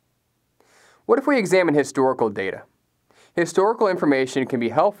Scriptures. What if we examine historical data? Historical information can be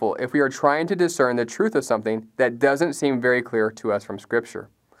helpful if we are trying to discern the truth of something that doesn't seem very clear to us from Scripture.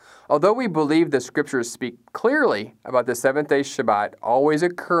 Although we believe the Scriptures speak clearly about the seventh-day Shabbat always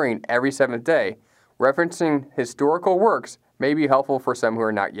occurring every seventh day, referencing historical works may be helpful for some who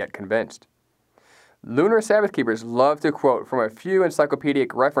are not yet convinced. Lunar Sabbath keepers love to quote from a few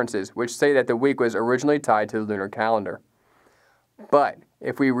encyclopedic references which say that the week was originally tied to the lunar calendar. But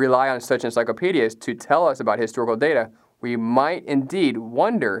if we rely on such encyclopedias to tell us about historical data, we might indeed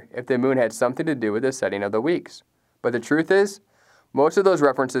wonder if the moon had something to do with the setting of the weeks. But the truth is, most of those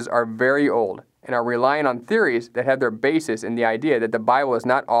references are very old and are relying on theories that have their basis in the idea that the Bible is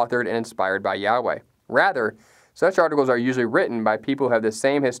not authored and inspired by Yahweh. Rather, such articles are usually written by people who have the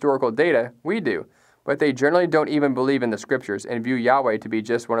same historical data we do, but they generally don't even believe in the Scriptures and view Yahweh to be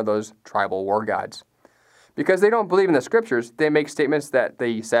just one of those tribal war gods. Because they don't believe in the Scriptures, they make statements that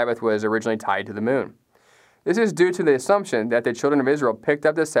the Sabbath was originally tied to the moon. This is due to the assumption that the children of Israel picked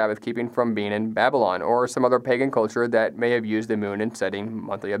up the Sabbath keeping from being in Babylon or some other pagan culture that may have used the moon in setting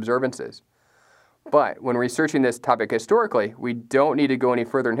monthly observances. But when researching this topic historically, we don't need to go any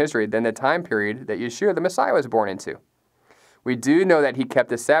further in history than the time period that Yeshua the Messiah was born into. We do know that he kept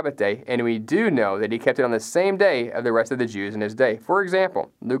the Sabbath day, and we do know that he kept it on the same day of the rest of the Jews in his day. For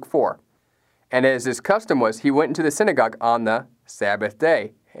example, Luke 4. And as his custom was, he went into the synagogue on the Sabbath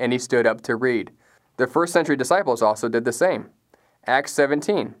day, and he stood up to read. The first century disciples also did the same. Acts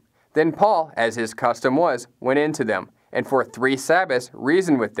 17. Then Paul, as his custom was, went in to them, and for 3 Sabbaths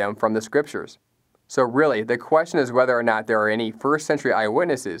reasoned with them from the Scriptures. So really, the question is whether or not there are any first century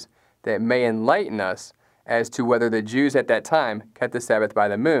eyewitnesses that may enlighten us as to whether the Jews at that time kept the Sabbath by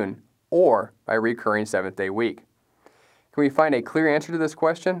the moon or by recurring seventh-day week. Can we find a clear answer to this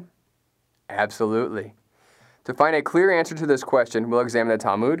question? Absolutely. To find a clear answer to this question, we'll examine the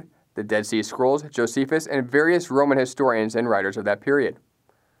Talmud, the Dead Sea Scrolls, Josephus, and various Roman historians and writers of that period.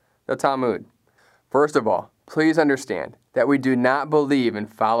 The Talmud. First of all, please understand that we do not believe in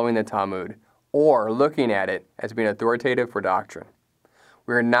following the Talmud or looking at it as being authoritative for doctrine.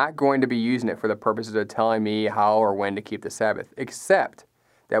 We are not going to be using it for the purposes of telling me how or when to keep the Sabbath, except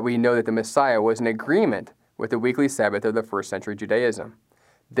that we know that the Messiah was in agreement with the weekly Sabbath of the first century Judaism.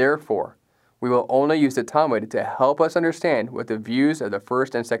 Therefore, we will only use the Talmud to help us understand what the views of the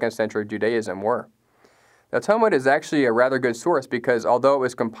first and second century Judaism were. The Talmud is actually a rather good source because although it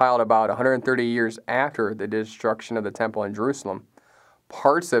was compiled about 130 years after the destruction of the temple in Jerusalem,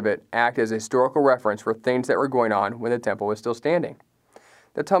 parts of it act as a historical reference for things that were going on when the temple was still standing.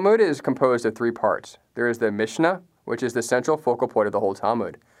 The Talmud is composed of 3 parts. There is the Mishnah, which is the central focal point of the whole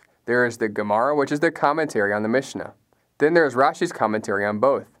Talmud. There is the Gemara, which is the commentary on the Mishnah. Then there is Rashi's commentary on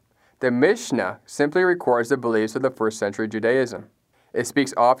both. The Mishnah simply records the beliefs of the first century Judaism. It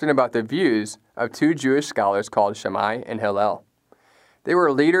speaks often about the views of 2 Jewish scholars called Shammai and Hillel. They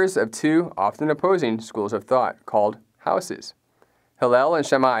were leaders of 2 often opposing schools of thought called houses. Hillel and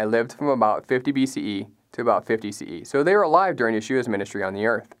Shammai lived from about 50 BCE to about 50 CE, so they were alive during Yeshua's ministry on the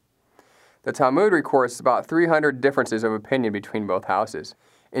earth. The Talmud records about 300 differences of opinion between both houses.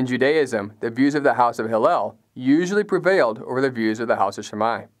 In Judaism, the views of the house of Hillel usually prevailed over the views of the house of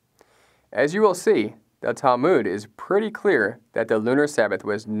Shammai. As you will see, the Talmud is pretty clear that the lunar Sabbath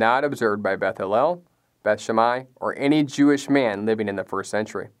was not observed by Beth Hillel, Beth Shammai, or any Jewish man living in the first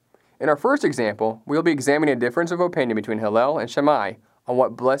century. In our first example, we will be examining a difference of opinion between Hillel and Shammai on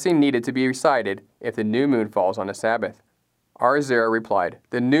what blessing needed to be recited if the new moon falls on a Sabbath. Arzera replied,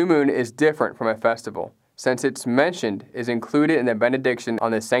 "The new moon is different from a festival, since its mentioned is included in the benediction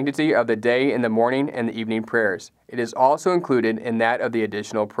on the sanctity of the day in the morning and the evening prayers. It is also included in that of the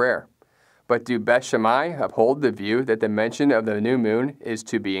additional prayer. But do Beth Shammai uphold the view that the mention of the new moon is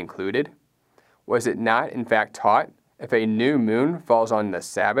to be included? Was it not, in fact, taught, if a new moon falls on the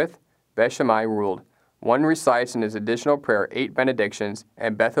Sabbath?" Beth Shammai ruled, one recites in his additional prayer 8 benedictions,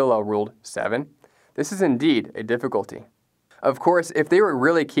 and Beth Hillel ruled 7. This is indeed a difficulty. Of course, if they were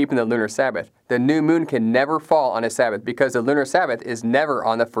really keeping the lunar Sabbath, the new moon can never fall on a Sabbath because the lunar Sabbath is never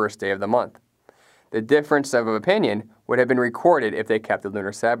on the first day of the month. The difference of opinion would have been recorded if they kept the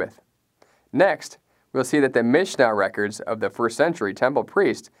lunar Sabbath. Next, we'll see that the Mishnah records of the first century temple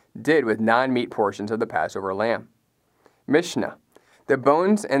priests did with non-meat portions of the Passover lamb. Mishnah. The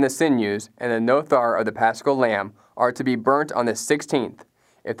bones and the sinews and the nothar of the Paschal lamb are to be burnt on the 16th.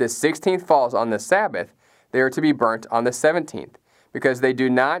 If the 16th falls on the Sabbath, they are to be burnt on the 17th, because they do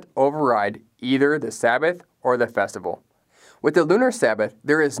not override either the Sabbath or the festival. With the lunar Sabbath,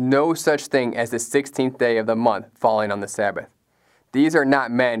 there is no such thing as the 16th day of the month falling on the Sabbath. These are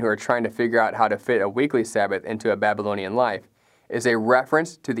not men who are trying to figure out how to fit a weekly Sabbath into a Babylonian life. It is a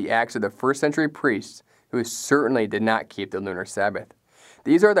reference to the acts of the first century priests who certainly did not keep the lunar Sabbath.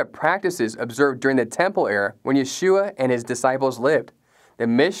 These are the practices observed during the temple era when Yeshua and his disciples lived. The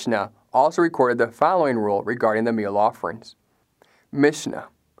Mishnah also recorded the following rule regarding the meal offerings. Mishnah.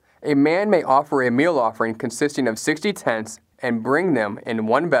 A man may offer a meal offering consisting of 60 tenths and bring them in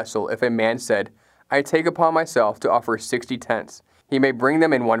one vessel if a man said, "I take upon myself to offer 60 tenths." He may bring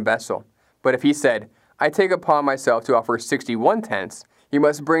them in one vessel. But if he said, "I take upon myself to offer 61 tenths," he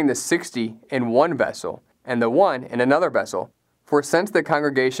must bring the 60 in one vessel and the 1 in another vessel. For since the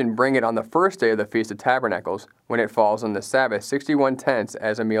congregation bring it on the first day of the Feast of Tabernacles, when it falls on the Sabbath 61 tenths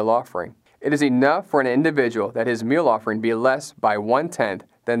as a meal offering, it is enough for an individual that his meal offering be less by 1/10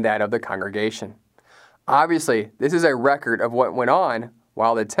 than that of the congregation. Obviously, this is a record of what went on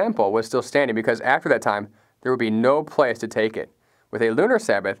while the temple was still standing, because after that time, there would be no place to take it. With a lunar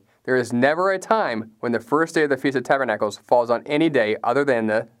Sabbath, there is never a time when the first day of the Feast of Tabernacles falls on any day other than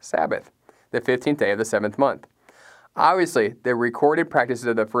the Sabbath, the 15th day of the 7th month. Obviously, the recorded practices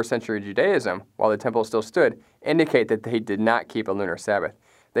of the first century Judaism, while the temple still stood, indicate that they did not keep a lunar Sabbath.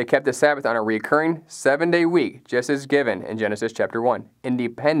 They kept the Sabbath on a recurring 7-day week, just as given in Genesis chapter 1,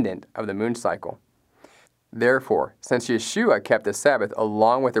 independent of the moon cycle. Therefore, since Yeshua kept the Sabbath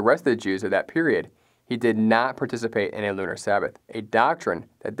along with the rest of the Jews of that period, he did not participate in a lunar Sabbath, a doctrine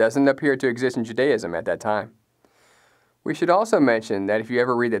that doesn't appear to exist in Judaism at that time. We should also mention that if you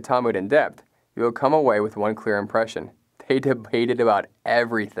ever read the Talmud in depth, you will come away with one clear impression. They debated about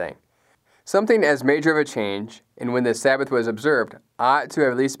everything. Something as major of a change in when the Sabbath was observed ought to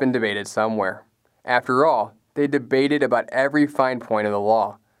have at least been debated somewhere. After all, they debated about every fine point of the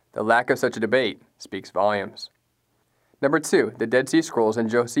law. The lack of such a debate speaks volumes. Number 2, the Dead Sea Scrolls and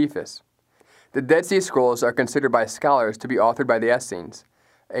Josephus. The Dead Sea Scrolls are considered by scholars to be authored by the Essenes,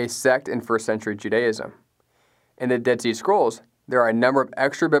 a sect in first century Judaism. In the Dead Sea Scrolls, there are a number of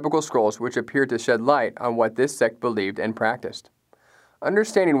extra-biblical scrolls which appear to shed light on what this sect believed and practiced.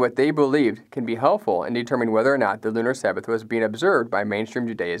 Understanding what they believed can be helpful in determining whether or not the lunar Sabbath was being observed by mainstream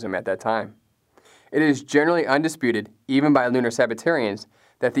Judaism at that time. It is generally undisputed, even by lunar Sabbatarians,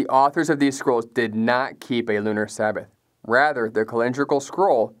 that the authors of these scrolls did not keep a lunar Sabbath. Rather, the calendrical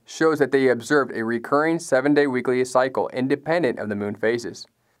scroll shows that they observed a recurring 7-day weekly cycle independent of the moon phases.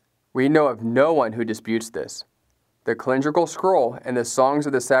 We know of no one who disputes this. The calendrical scroll and the Songs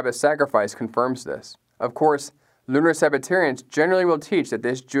of the Sabbath Sacrifice confirms this. Of course, lunar Sabbatarians generally will teach that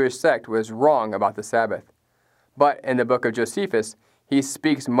this Jewish sect was wrong about the Sabbath. But in the book of Josephus, he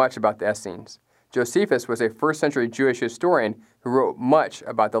speaks much about the Essenes. Josephus was a first-century Jewish historian who wrote much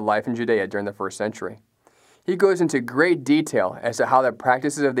about the life in Judea during the first century. He goes into great detail as to how the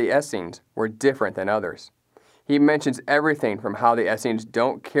practices of the Essenes were different than others. He mentions everything from how the Essenes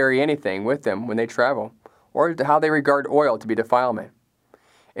don't carry anything with them when they travel, or to how they regard oil to be defilement.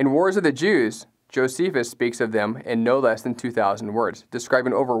 In Wars of the Jews, Josephus speaks of them in no less than 2,000 words,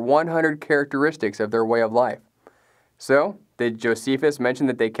 describing over 100 characteristics of their way of life. So, did Josephus mention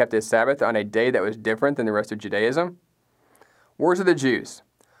that they kept a Sabbath on a day that was different than the rest of Judaism? Wars of the Jews.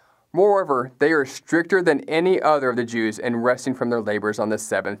 Moreover, they are stricter than any other of the Jews in resting from their labors on the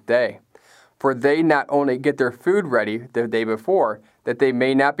seventh day. For they not only get their food ready the day before, that they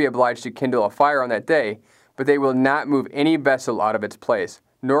may not be obliged to kindle a fire on that day, but they will not move any vessel out of its place,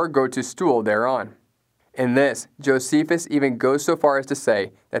 nor go to stool thereon. In this, Josephus even goes so far as to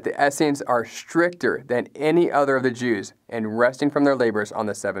say that the Essenes are stricter than any other of the Jews in resting from their labors on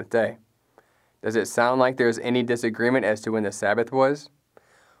the seventh day. Does it sound like there is any disagreement as to when the Sabbath was?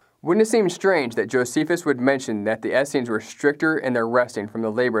 Wouldn't it seem strange that Josephus would mention that the Essenes were stricter in their resting from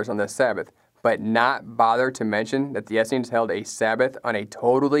the labors on the Sabbath, but not bother to mention that the Essenes held a Sabbath on a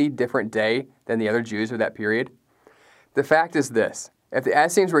totally different day than the other Jews of that period? The fact is this: if the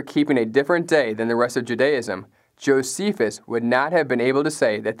Essenes were keeping a different day than the rest of Judaism, Josephus would not have been able to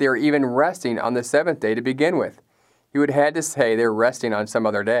say that they were even resting on the seventh day to begin with. He would have had to say they were resting on some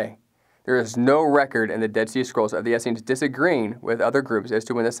other day. There is no record in the Dead Sea Scrolls of the Essenes disagreeing with other groups as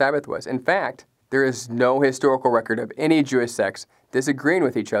to when the Sabbath was. In fact, there is no historical record of any Jewish sects disagreeing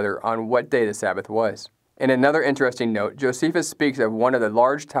with each other on what day the Sabbath was. In another interesting note, Josephus speaks of one of the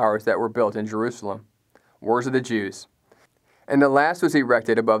large towers that were built in Jerusalem. Wars of the Jews. And the last was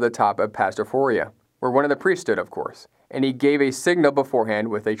erected above the top of Pastaphoria, where one of the priests stood, of course, and he gave a signal beforehand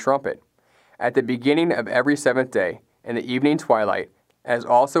with a trumpet. At the beginning of every seventh day, in the evening twilight, as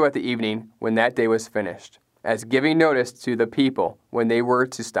also at the evening when that day was finished, as giving notice to the people when they were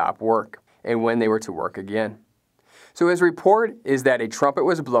to stop work, and when they were to work again. So his report is that a trumpet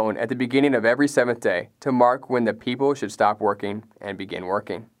was blown at the beginning of every seventh day to mark when the people should stop working and begin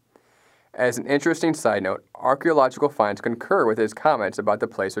working. As an interesting side note, archaeological finds concur with his comments about the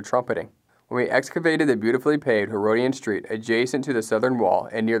place of trumpeting. When we excavated the beautifully paved Herodian Street adjacent to the southern wall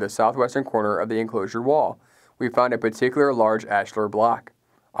and near the southwestern corner of the enclosure wall, we found a particular large ashlar block.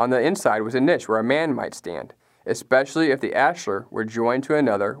 On the inside was a niche where a man might stand, especially if the ashlar were joined to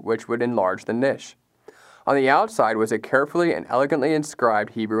another which would enlarge the niche. On the outside was a carefully and elegantly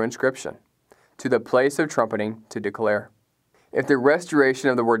inscribed Hebrew inscription, "To the place of trumpeting to declare." If the restoration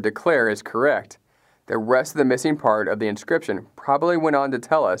of the word declare is correct, the rest of the missing part of the inscription probably went on to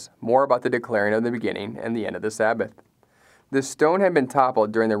tell us more about the declaring of the beginning and the end of the Sabbath. The stone had been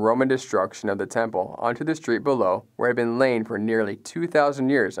toppled during the Roman destruction of the temple onto the street below, where it had been laying for nearly 2,000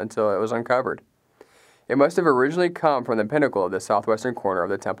 years until it was uncovered. It must have originally come from the pinnacle of the southwestern corner of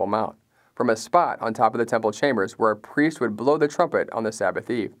the Temple Mount, from a spot on top of the temple chambers where a priest would blow the trumpet on the Sabbath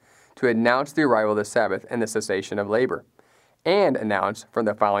eve to announce the arrival of the Sabbath and the cessation of labor, and announce from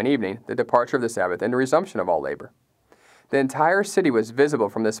the following evening the departure of the Sabbath and the resumption of all labor. The entire city was visible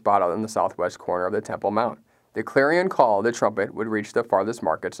from this spot on the southwest corner of the Temple Mount. The clarion call of the trumpet would reach the farthest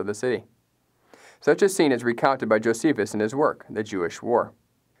markets of the city. Such a scene is recounted by Josephus in his work, The Jewish War.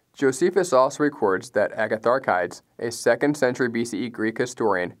 Josephus also records that Agatharchides, a 2nd century BCE Greek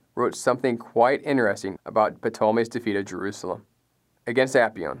historian, wrote something quite interesting about Ptolemy's defeat of Jerusalem against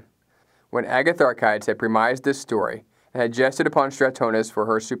Apion. When Agatharchides had premised this story and had jested upon Stratonis for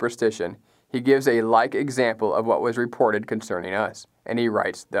her superstition, he gives a like example of what was reported concerning us, and he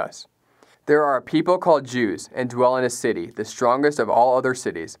writes thus: There are a people called Jews, and dwell in a city, the strongest of all other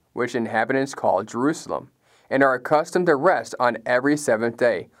cities, which inhabitants call Jerusalem, and are accustomed to rest on every seventh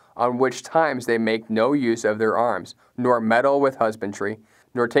day, on which times they make no use of their arms, nor meddle with husbandry,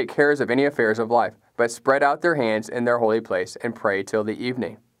 nor take cares of any affairs of life, but spread out their hands in their holy place, and pray till the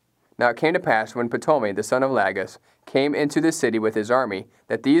evening. Now it came to pass, when Ptolemy the son of Lagus came into the city with his army,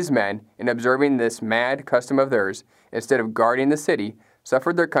 that these men, in observing this mad custom of theirs, instead of guarding the city,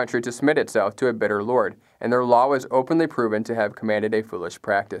 suffered their country to submit itself to a bitter lord, and their law was openly proven to have commanded a foolish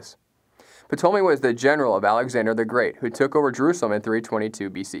practice. Ptolemy was the general of Alexander the Great, who took over Jerusalem in 322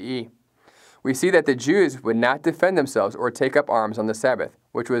 BCE. We see that the Jews would not defend themselves or take up arms on the Sabbath,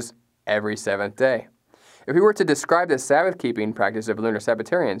 which was every seventh day. If we were to describe the Sabbath-keeping practice of lunar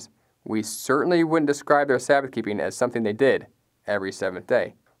Sabbatarians, we certainly wouldn't describe their Sabbath-keeping as something they did every seventh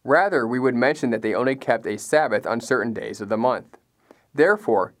day. Rather, we would mention that they only kept a Sabbath on certain days of the month.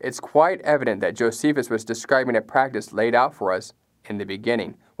 Therefore, it's quite evident that Josephus was describing a practice laid out for us in the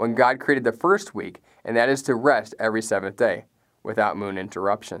beginning, when God created the first week, and that is to rest every seventh day, without moon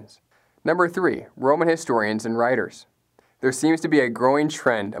interruptions. Number 3, Roman historians and writers. There seems to be a growing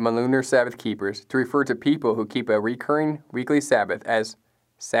trend among lunar Sabbath keepers to refer to people who keep a recurring weekly Sabbath as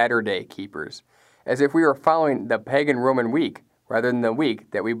Saturday keepers, as if we were following the pagan Roman week rather than the week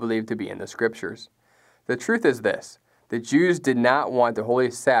that we believe to be in the Scriptures. The truth is this: the Jews did not want the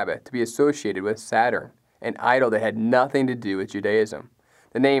Holy Sabbath to be associated with Saturn, an idol that had nothing to do with Judaism.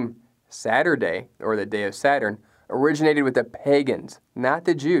 The name Saturday, or the day of Saturn, originated with the pagans, not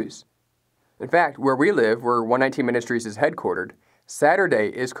the Jews. In fact, where we live, where 119 Ministries is headquartered, Saturday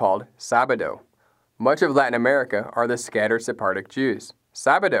is called Sabado. Much of Latin America are the scattered Sephardic Jews.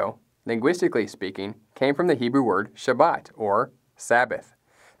 Sabado, linguistically speaking, came from the Hebrew word Shabbat, or Sabbath.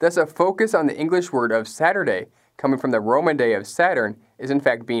 Thus, a focus on the English word of Saturday, coming from the Roman day of Saturn, is in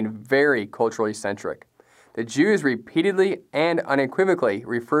fact being very culturally centric. The Jews repeatedly and unequivocally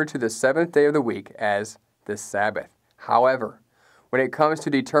referred to the seventh day of the week as the Sabbath. However, when it comes to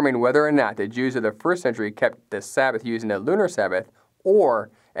determining whether or not the Jews of the first century kept the Sabbath using a lunar Sabbath,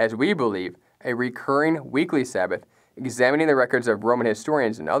 or, as we believe, a recurring weekly Sabbath, examining the records of Roman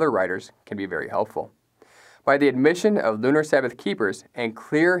historians and other writers can be very helpful. By the admission of lunar Sabbath keepers and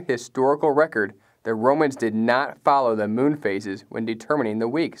clear historical record, the Romans did not follow the moon phases when determining the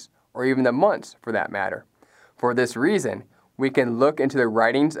weeks, or even the months for that matter. For this reason, we can look into the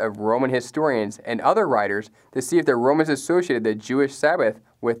writings of Roman historians and other writers to see if the Romans associated the Jewish Sabbath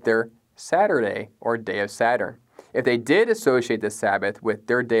with their Saturday, or day of Saturn. If they did associate the Sabbath with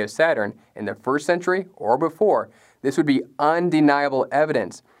their day of Saturn in the first century or before, this would be undeniable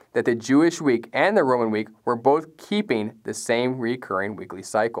evidence that the Jewish week and the Roman week were both keeping the same recurring weekly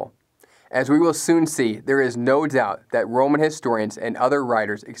cycle. As we will soon see, there is no doubt that Roman historians and other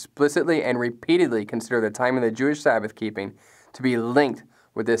writers explicitly and repeatedly consider the time of the Jewish Sabbath keeping to be linked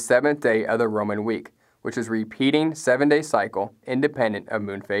with the seventh day of the Roman week, which is a repeating 7-day cycle independent of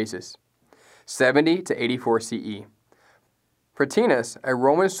moon phases. 70 to 84 CE. Pratinus, a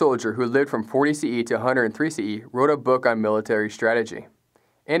Roman soldier who lived from 40 CE to 103 CE, wrote a book on military strategy.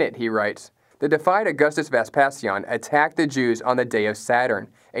 In it, he writes, "The defied Augustus Vespasian attacked the Jews on the day of Saturn,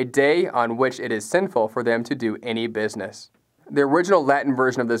 a day on which it is sinful for them to do any business." The original Latin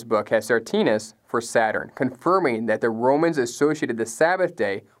version of this book has Saturninus for Saturn, confirming that the Romans associated the Sabbath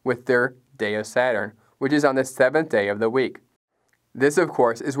day with their day of Saturn, which is on the seventh day of the week. This, of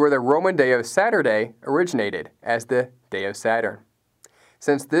course, is where the Roman day of Saturday originated, as the day of Saturn.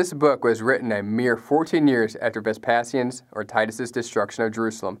 Since this book was written a mere 14 years after Vespasian's or Titus's destruction of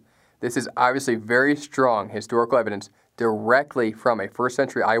Jerusalem, this is obviously very strong historical evidence directly from a first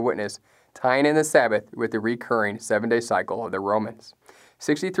century eyewitness tying in the Sabbath with the recurring 7-day cycle of the Romans.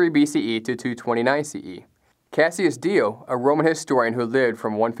 63 BCE to 229 CE. Cassius Dio, a Roman historian who lived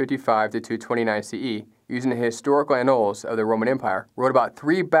from 155 to 229 CE, using the historical annals of the Roman Empire, wrote about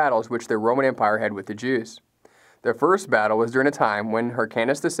 3 battles which the Roman Empire had with the Jews. The first battle was during a time when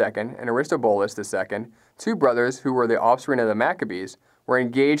Hyrcanus II and Aristobulus II, 2 brothers who were the offspring of the Maccabees, were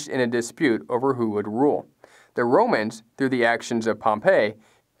engaged in a dispute over who would rule. The Romans, through the actions of Pompey,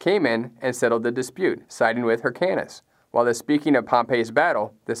 came in and settled the dispute, siding with Hyrcanus, while speaking of Pompey's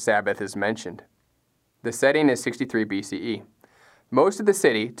battle, the Sabbath is mentioned. The setting is 63 BCE. Most of the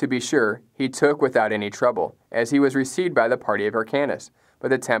city, to be sure, he took without any trouble, as he was received by the party of Hyrcanus, but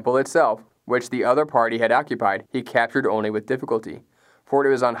the temple itself, which the other party had occupied, he captured only with difficulty, for it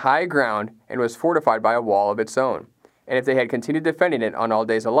was on high ground and was fortified by a wall of its own, and if they had continued defending it on all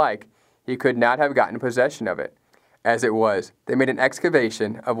days alike, he could not have gotten possession of it. As it was, they made an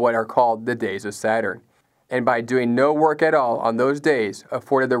excavation of what are called the days of Saturn. and by doing no work at all on those days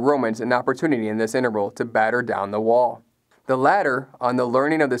afforded the Romans an opportunity in this interval to batter down the wall. The latter, on the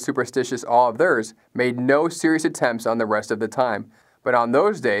learning of the superstitious awe of theirs, made no serious attempts on the rest of the time, but on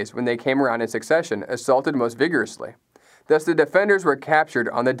those days, when they came around in succession, assaulted most vigorously. Thus the defenders were captured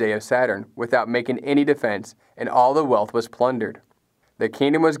on the day of Saturn, without making any defense, and all the wealth was plundered. The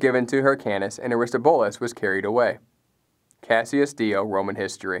kingdom was given to Hyrcanus, and Aristobulus was carried away. Cassius Dio, Roman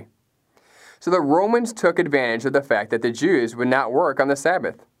History. So the Romans took advantage of the fact that the Jews would not work on the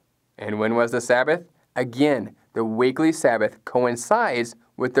Sabbath. And when was the Sabbath? Again, the weekly Sabbath coincides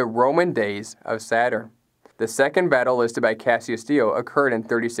with the Roman days of Saturn. The second battle listed by Cassius Dio occurred in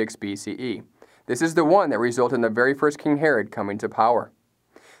 36 BCE. This is the one that resulted in the very first King Herod coming to power.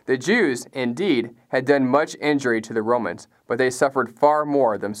 The Jews, indeed, had done much injury to the Romans, but they suffered far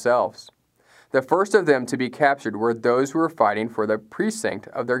more themselves. The first of them to be captured were those who were fighting for the precinct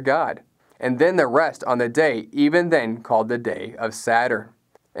of their god, and then the rest on the day even then called the day of Saturn.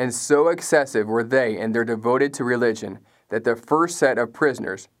 And so excessive were they in their devoted to religion that the first set of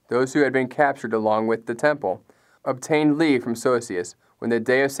prisoners, those who had been captured along with the temple, obtained leave from Sosius when the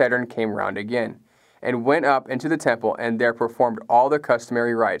day of Saturn came round again, and went up into the temple and there performed all the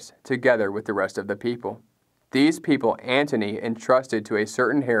customary rites, together with the rest of the people. These people Antony entrusted to a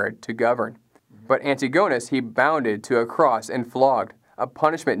certain Herod to govern, but Antigonus he bounded to a cross and flogged, a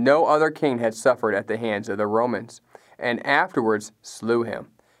punishment no other king had suffered at the hands of the Romans, and afterwards slew him.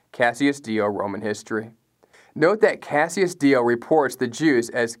 Cassius Dio, Roman History. Note that Cassius Dio reports the Jews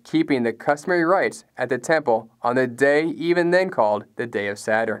as keeping the customary rites at the temple on the day even then called the day of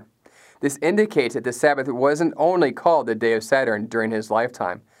Saturn. This indicates that the Sabbath wasn't only called the day of Saturn during his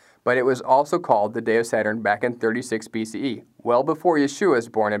lifetime, but it was also called the day of Saturn back in 36 BCE, well before Yeshua was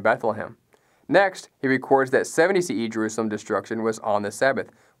born in Bethlehem. Next, he records that 70 CE Jerusalem destruction was on the Sabbath,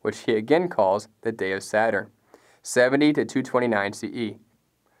 which he again calls the day of Saturn, 70 to 229 CE.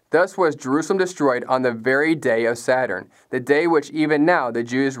 Thus was Jerusalem destroyed on the very day of Saturn, the day which even now the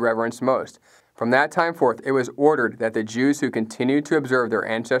Jews reverence most. From that time forth it was ordered that the Jews who continued to observe their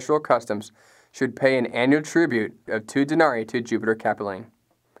ancestral customs should pay an annual tribute of 2 denarii to Jupiter Capitoline.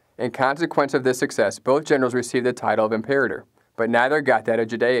 In consequence of this success, both generals received the title of imperator, but neither got that of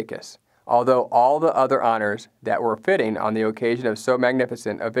Judaicus, although all the other honors that were fitting on the occasion of so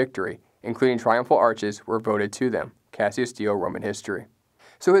magnificent a victory, including triumphal arches, were voted to them. Cassius Dio, Roman History.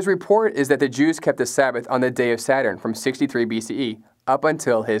 So his report is that the Jews kept the Sabbath on the day of Saturn from 63 BCE up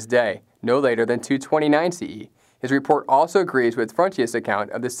until his day, no later than 229 CE. His report also agrees with Frontius'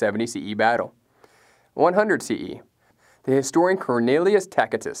 account of the 70 CE battle. 100 CE. The historian Cornelius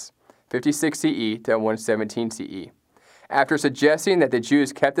Tacitus, 56 CE to 117 CE. After suggesting that the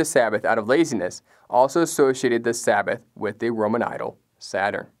Jews kept the Sabbath out of laziness, also associated the Sabbath with the Roman idol,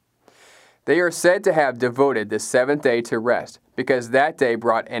 Saturn. They are said to have devoted the seventh day to rest, because that day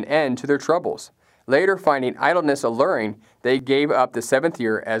brought an end to their troubles. Later, finding idleness alluring, they gave up the seventh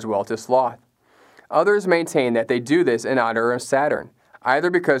year as well to sloth. Others maintain that they do this in honor of Saturn,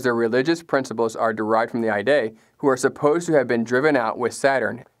 either because their religious principles are derived from the Idae, who are supposed to have been driven out with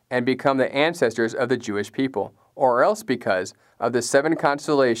Saturn and become the ancestors of the Jewish people, or else because of the 7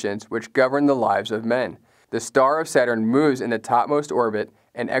 constellations which govern the lives of men. The star of Saturn moves in the topmost orbit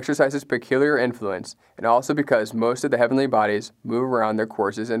and exercises peculiar influence, and also because most of the heavenly bodies move around their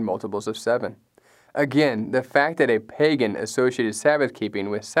courses in multiples of 7. Again, the fact that a pagan associated Sabbath keeping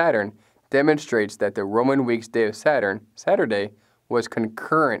with Saturn demonstrates that the Roman week's day of Saturn, Saturday, was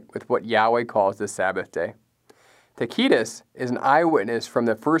concurrent with what Yahweh calls the Sabbath day. Tacitus is an eyewitness from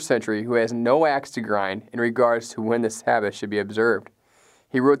the 1st century who has no axe to grind in regards to when the Sabbath should be observed.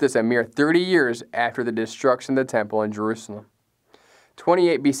 He wrote this a mere 30 years after the destruction of the temple in Jerusalem.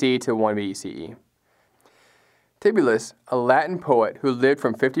 28 BC to 1 BCE. Tibullus, a Latin poet who lived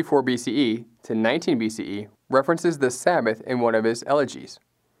from 54 BCE to 19 BCE, references the Sabbath in one of his elegies.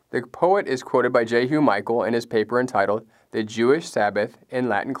 The poet is quoted by Jehu Michael in his paper entitled The Jewish Sabbath in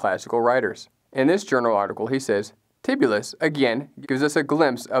Latin Classical Writers. In this journal article, he says, Tibullus, again, gives us a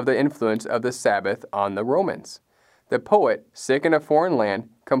glimpse of the influence of the Sabbath on the Romans. The poet, sick in a foreign land,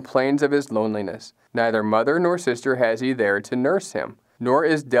 complains of his loneliness. Neither mother nor sister has he there to nurse him, nor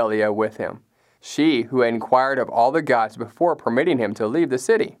is Delia with him. She who had inquired of all the gods before permitting him to leave the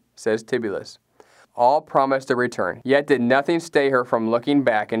city, says Tibullus. All promised a return, yet did nothing stay her from looking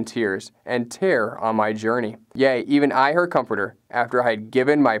back in tears and terror on my journey. Yea, even I, her comforter, after I had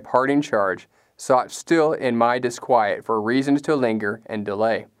given my parting charge, sought still in my disquiet for reasons to linger and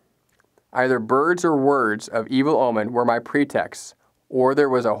delay. Either birds or words of evil omen were my pretexts, or there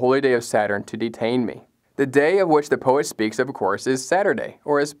was a holy day of Saturn to detain me. The day of which the poet speaks, of course, is Saturday,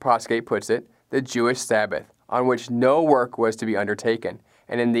 or as Posgate puts it, the Jewish Sabbath, on which no work was to be undertaken,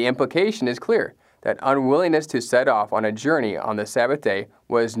 and the implication is clear that unwillingness to set off on a journey on the Sabbath day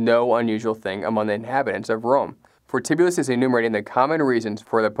was no unusual thing among the inhabitants of Rome, for Tibullus is enumerating the common reasons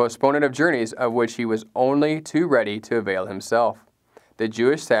for the postponement of journeys of which he was only too ready to avail himself, the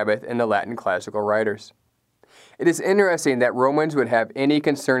Jewish Sabbath in the Latin classical writers. It is interesting that Romans would have any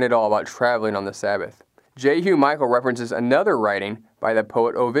concern at all about traveling on the Sabbath. J. Hugh Michael references another writing by the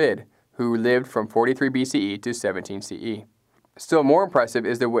poet Ovid, who lived from 43 BCE to 17 CE. Still more impressive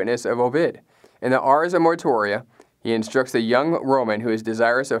is the witness of Ovid. In the Ars Mortuoria, he instructs the young Roman who is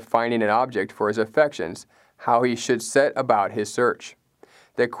desirous of finding an object for his affections how he should set about his search.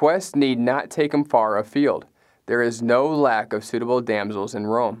 The quest need not take him far afield. There is no lack of suitable damsels in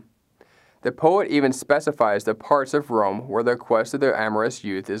Rome. The poet even specifies the parts of Rome where the quest of the amorous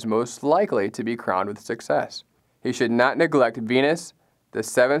youth is most likely to be crowned with success. He should not neglect Venus, the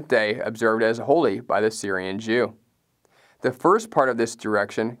seventh day observed as holy by the Syrian Jew. The first part of this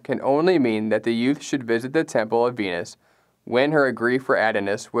direction can only mean that the youth should visit the temple of Venus when her grief for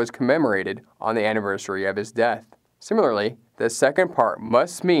Adonis was commemorated on the anniversary of his death. Similarly, the second part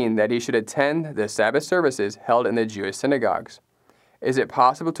must mean that he should attend the Sabbath services held in the Jewish synagogues. Is it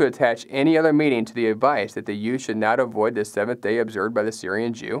possible to attach any other meaning to the advice that the youth should not avoid the seventh day observed by the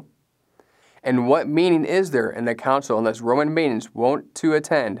Syrian Jew? And what meaning is there in the council unless Roman maidens wont to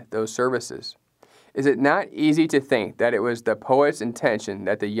attend those services? Is it not easy to think that it was the poet's intention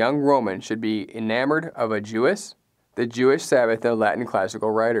that the young Roman should be enamored of a Jewess? The Jewish Sabbath in the Latin classical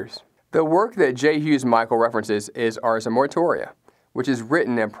writers. The work that J. Hughes Michael references is Ars Mortuoria, which is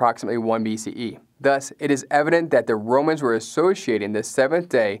written in approximately 1 BCE. Thus, it is evident that the Romans were associating the seventh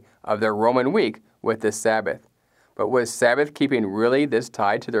day of their Roman week with the Sabbath. But was Sabbath keeping really this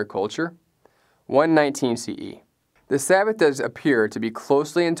tied to their culture? 119 CE. The Sabbath does appear to be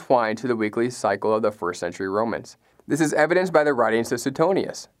closely entwined to the weekly cycle of the first century Romans. This is evidenced by the writings of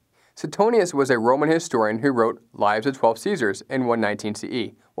Suetonius. Suetonius was a Roman historian who wrote Lives of 12 Caesars in 119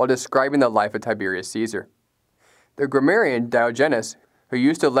 CE, while describing the life of Tiberius Caesar. The grammarian Diogenes, who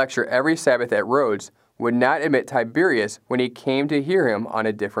used to lecture every Sabbath at Rhodes, would not admit Tiberius when he came to hear him on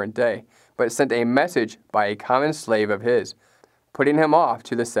a different day, but sent a message by a common slave of his, putting him off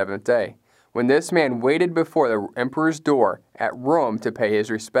to the seventh day. When this man waited before the emperor's door at Rome to pay his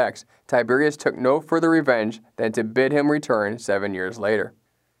respects, Tiberius took no further revenge than to bid him return 7 years later.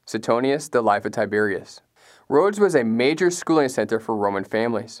 Suetonius, The Life of Tiberius. Rhodes was a major schooling center for Roman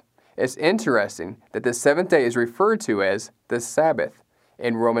families. It's interesting that the seventh day is referred to as the Sabbath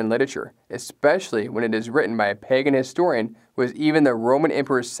in Roman literature, especially when it is written by a pagan historian who was even the Roman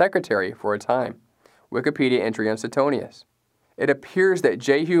emperor's secretary for a time. Wikipedia entry on Suetonius. It appears that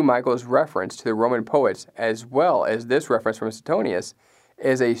J. Hugh Michael's reference to the Roman poets, as well as this reference from Suetonius,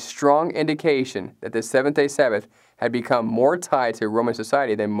 is a strong indication that the seventh-day Sabbath had become more tied to Roman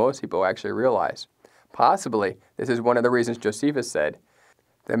society than most people actually realize. Possibly, this is one of the reasons Josephus said,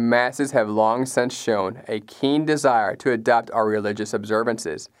 "The masses have long since shown a keen desire to adopt our religious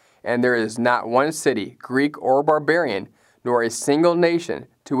observances, and there is not one city, Greek or barbarian, nor a single nation,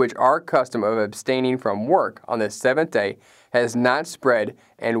 to which our custom of abstaining from work on the seventh day has not spread,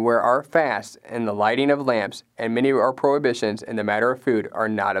 and where our fasts and the lighting of lamps and many of our prohibitions in the matter of food are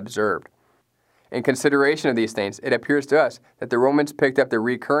not observed." In consideration of these things, it appears to us that the Romans picked up the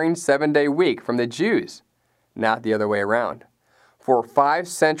recurring 7-day week from the Jews, not the other way around. For 5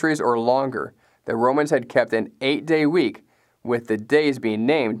 centuries or longer, the Romans had kept an 8-day week, with the days being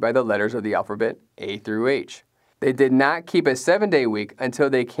named by the letters of the alphabet A through H. They did not keep a 7-day week until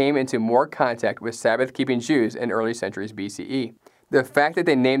they came into more contact with Sabbath-keeping Jews in early centuries BCE. The fact that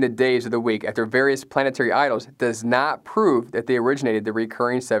they named the days of the week after various planetary idols does not prove that they originated the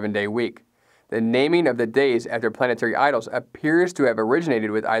recurring 7-day week. The naming of the days after planetary idols appears to have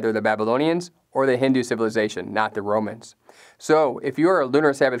originated with either the Babylonians or the Hindu civilization, not the Romans. So, if you are a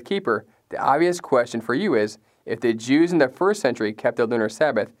lunar Sabbath keeper, the obvious question for you is, if the Jews in the first century kept the lunar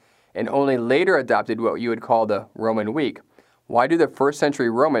Sabbath and only later adopted what you would call the Roman week, why do the first century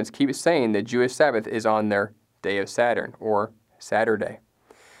Romans keep saying the Jewish Sabbath is on their day of Saturn, or Saturday?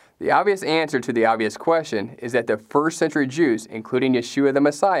 The obvious answer to the obvious question is that the first century Jews, including Yeshua the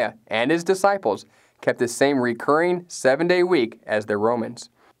Messiah and his disciples, kept the same recurring 7-day week as the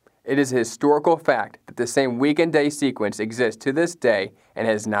Romans. It is a historical fact that the same week and day sequence exists to this day and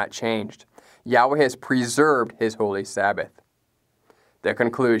has not changed. Yahweh has preserved his holy Sabbath. The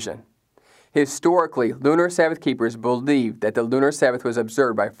conclusion. Historically, lunar Sabbath keepers believed that the lunar Sabbath was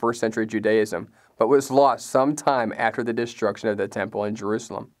observed by first century Judaism, but was lost some time after the destruction of the temple in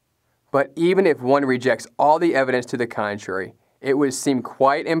Jerusalem. But even if one rejects all the evidence to the contrary, It would seem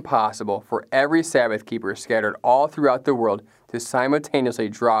quite impossible for every Sabbath keeper scattered all throughout the world to simultaneously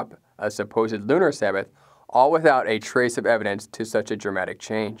drop a supposed lunar Sabbath, all without a trace of evidence to such a dramatic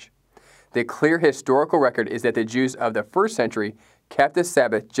change. The clear historical record is that the Jews of the first century kept the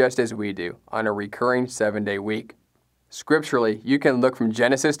Sabbath just as we do, on a recurring 7-day week. Scripturally, you can look from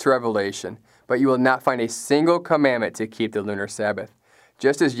Genesis to Revelation, but you will not find a single commandment to keep the lunar Sabbath.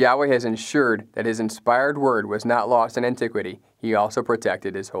 Just as Yahweh has ensured that his inspired word was not lost in antiquity, he also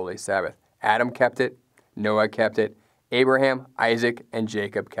protected his holy Sabbath. Adam kept it, Noah kept it, Abraham, Isaac, and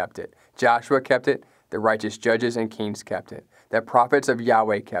Jacob kept it. Joshua kept it, the righteous judges and kings kept it. The prophets of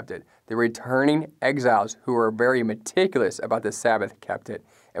Yahweh kept it. The returning exiles who were very meticulous about the Sabbath kept it.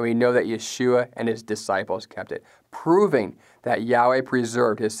 And we know that Yeshua and his disciples kept it, proving that Yahweh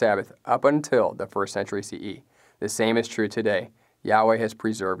preserved his Sabbath up until the 1st century CE. The same is true today. Yahweh has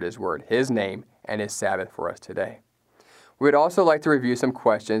preserved his word, his name, and his Sabbath for us today. We would also like to review some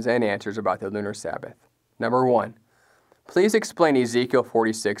questions and answers about the lunar Sabbath. Number 1, please explain Ezekiel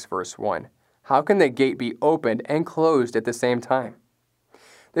 46, verse 1. How can the gate be opened and closed at the same time?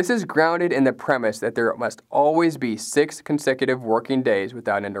 This is grounded in the premise that there must always be 6 consecutive working days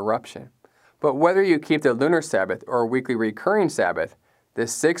without interruption. But whether you keep the lunar Sabbath or weekly recurring Sabbath, the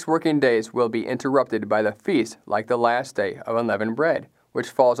 6 working days will be interrupted by the feast, like the last day of unleavened bread, which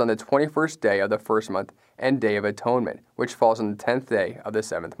falls on the 21st day of the 1st month, and Day of Atonement, which falls on the 10th day of the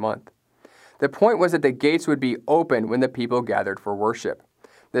 7th month. The point was that the gates would be open when the people gathered for worship.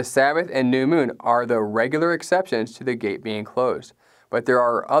 The Sabbath and new moon are the regular exceptions to the gate being closed, but there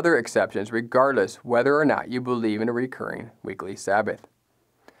are other exceptions regardless whether or not you believe in a recurring weekly Sabbath.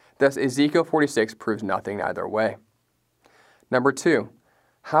 Thus, Ezekiel 46 proves nothing either way. Number 2,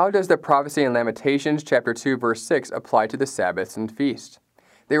 how does the prophecy in Lamentations chapter 2, verse 6 apply to the Sabbaths and feasts?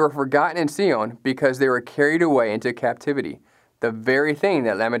 They were forgotten in Sion because they were carried away into captivity, the very thing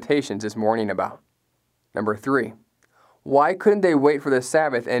that Lamentations is mourning about. Number 3, why couldn't they wait for the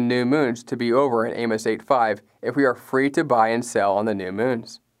Sabbath and new moons to be over in Amos 8:5 if we are free to buy and sell on the new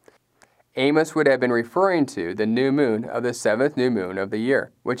moons? Amos would have been referring to the new moon of the 7th new moon of the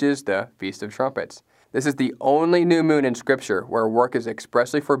year, which is the Feast of Trumpets. This is the only new moon in Scripture where work is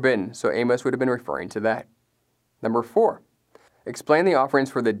expressly forbidden, so Amos would have been referring to that. Number 4, explain the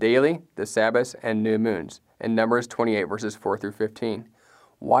offerings for the daily, the Sabbaths, and new moons in Numbers 28, verses 4 through 15.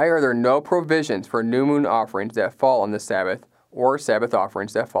 Why are there no provisions for new moon offerings that fall on the Sabbath or Sabbath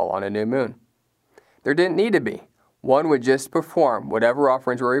offerings that fall on a new moon? There didn't need to be. One would just perform whatever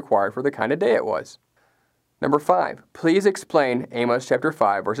offerings were required for the kind of day it was. Number 5, please explain Amos chapter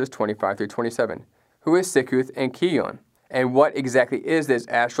 5, verses 25 through 27. Who is Sikkuth and Kiyon? And what exactly is this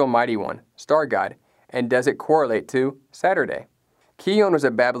astral mighty one, star god, and does it correlate to Saturday? Kiyon was a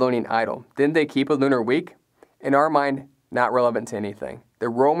Babylonian idol. Didn't they keep a lunar week? In our mind, not relevant to anything. The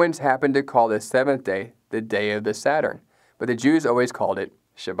Romans happened to call the 7th day the day of the Saturn, but the Jews always called it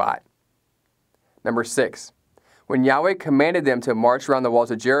Shabbat. Number 6, when Yahweh commanded them to march around the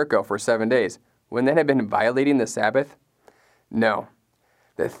walls of Jericho for 7 days, wouldn't that have been violating the Sabbath? No.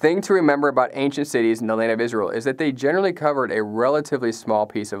 The thing to remember about ancient cities in the land of Israel is that they generally covered a relatively small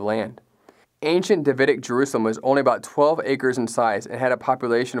piece of land. Ancient Davidic Jerusalem was only about 12 acres in size and had a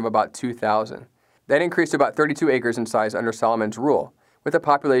population of about 2,000. That increased to about 32 acres in size under Solomon's rule, with a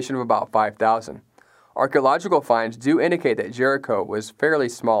population of about 5,000. Archaeological finds do indicate that Jericho was fairly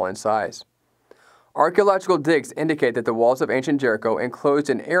small in size. Archaeological digs indicate that the walls of ancient Jericho enclosed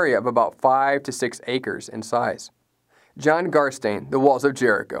an area of about 5 to 6 acres in size. John Garstein, The Walls of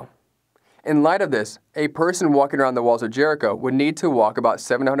Jericho. In light of this, a person walking around the walls of Jericho would need to walk about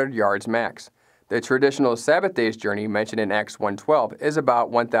 700 yards max. The traditional Sabbath day's journey mentioned in Acts 1:12 is about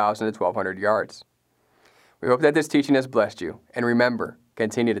 1,000 to 1,200 yards. We hope that this teaching has blessed you, and remember,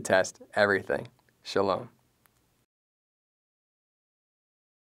 continue to test everything. Shalom.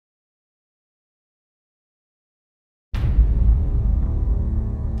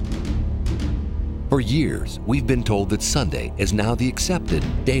 For years, we've been told that Sunday is now the accepted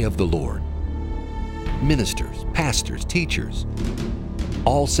day of the Lord. Ministers, pastors, teachers,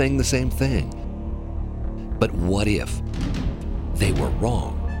 all saying the same thing. But what if they were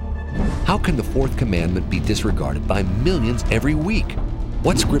wrong? How can the fourth commandment be disregarded by millions every week?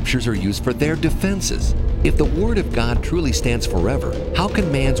 What scriptures are used for their defenses? If the Word of God truly stands forever, how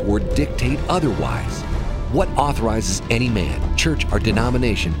can man's word dictate otherwise? What authorizes any man, church, or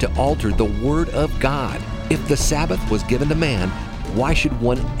denomination to alter the Word of God? If the Sabbath was given to man, why should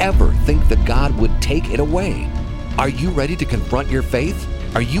one ever think that God would take it away? Are you ready to confront your faith?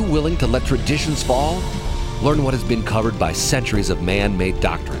 Are you willing to let traditions fall? Learn what has been covered by centuries of man-made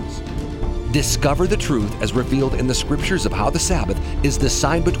doctrines. Discover the truth as revealed in the Scriptures of how the Sabbath is the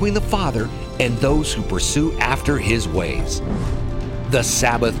sign between the Father and those who pursue after His ways. The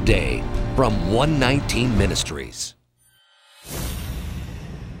Sabbath Day from 119 Ministries.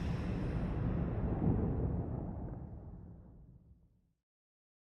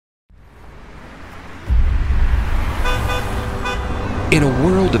 In a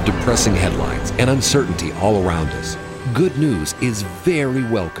world of depressing headlines and uncertainty all around us, good news is very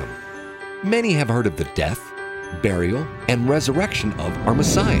welcome. Many have heard of the death, burial, and resurrection of our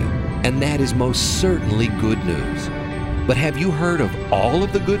Messiah, and that is most certainly good news. But have you heard of all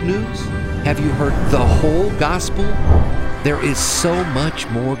of the good news? Have you heard the whole gospel? There is so much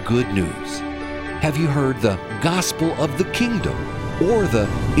more good news. Have you heard the gospel of the kingdom, or the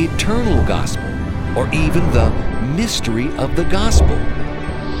eternal gospel, or even the mystery of the gospel?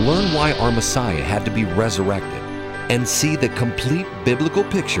 Learn why our Messiah had to be resurrected and see the complete biblical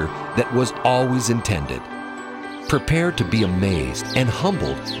picture that was always intended. Prepare to be amazed and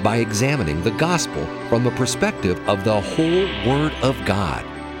humbled by examining the gospel from the perspective of the whole Word of God.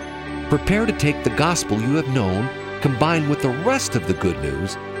 Prepare to take the gospel you have known, combined with the rest of the good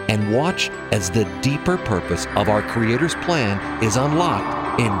news, and watch as the deeper purpose of our Creator's plan is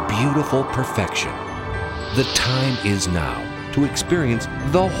unlocked in beautiful perfection. The time is now to experience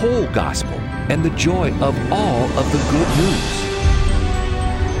the whole gospel and the joy of all of the good news.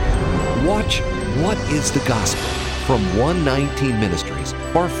 Watch What is the Gospel from 119 Ministries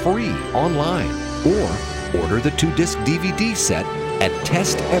for free online, or order the 2-disc DVD set at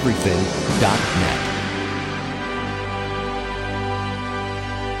testeverything.net.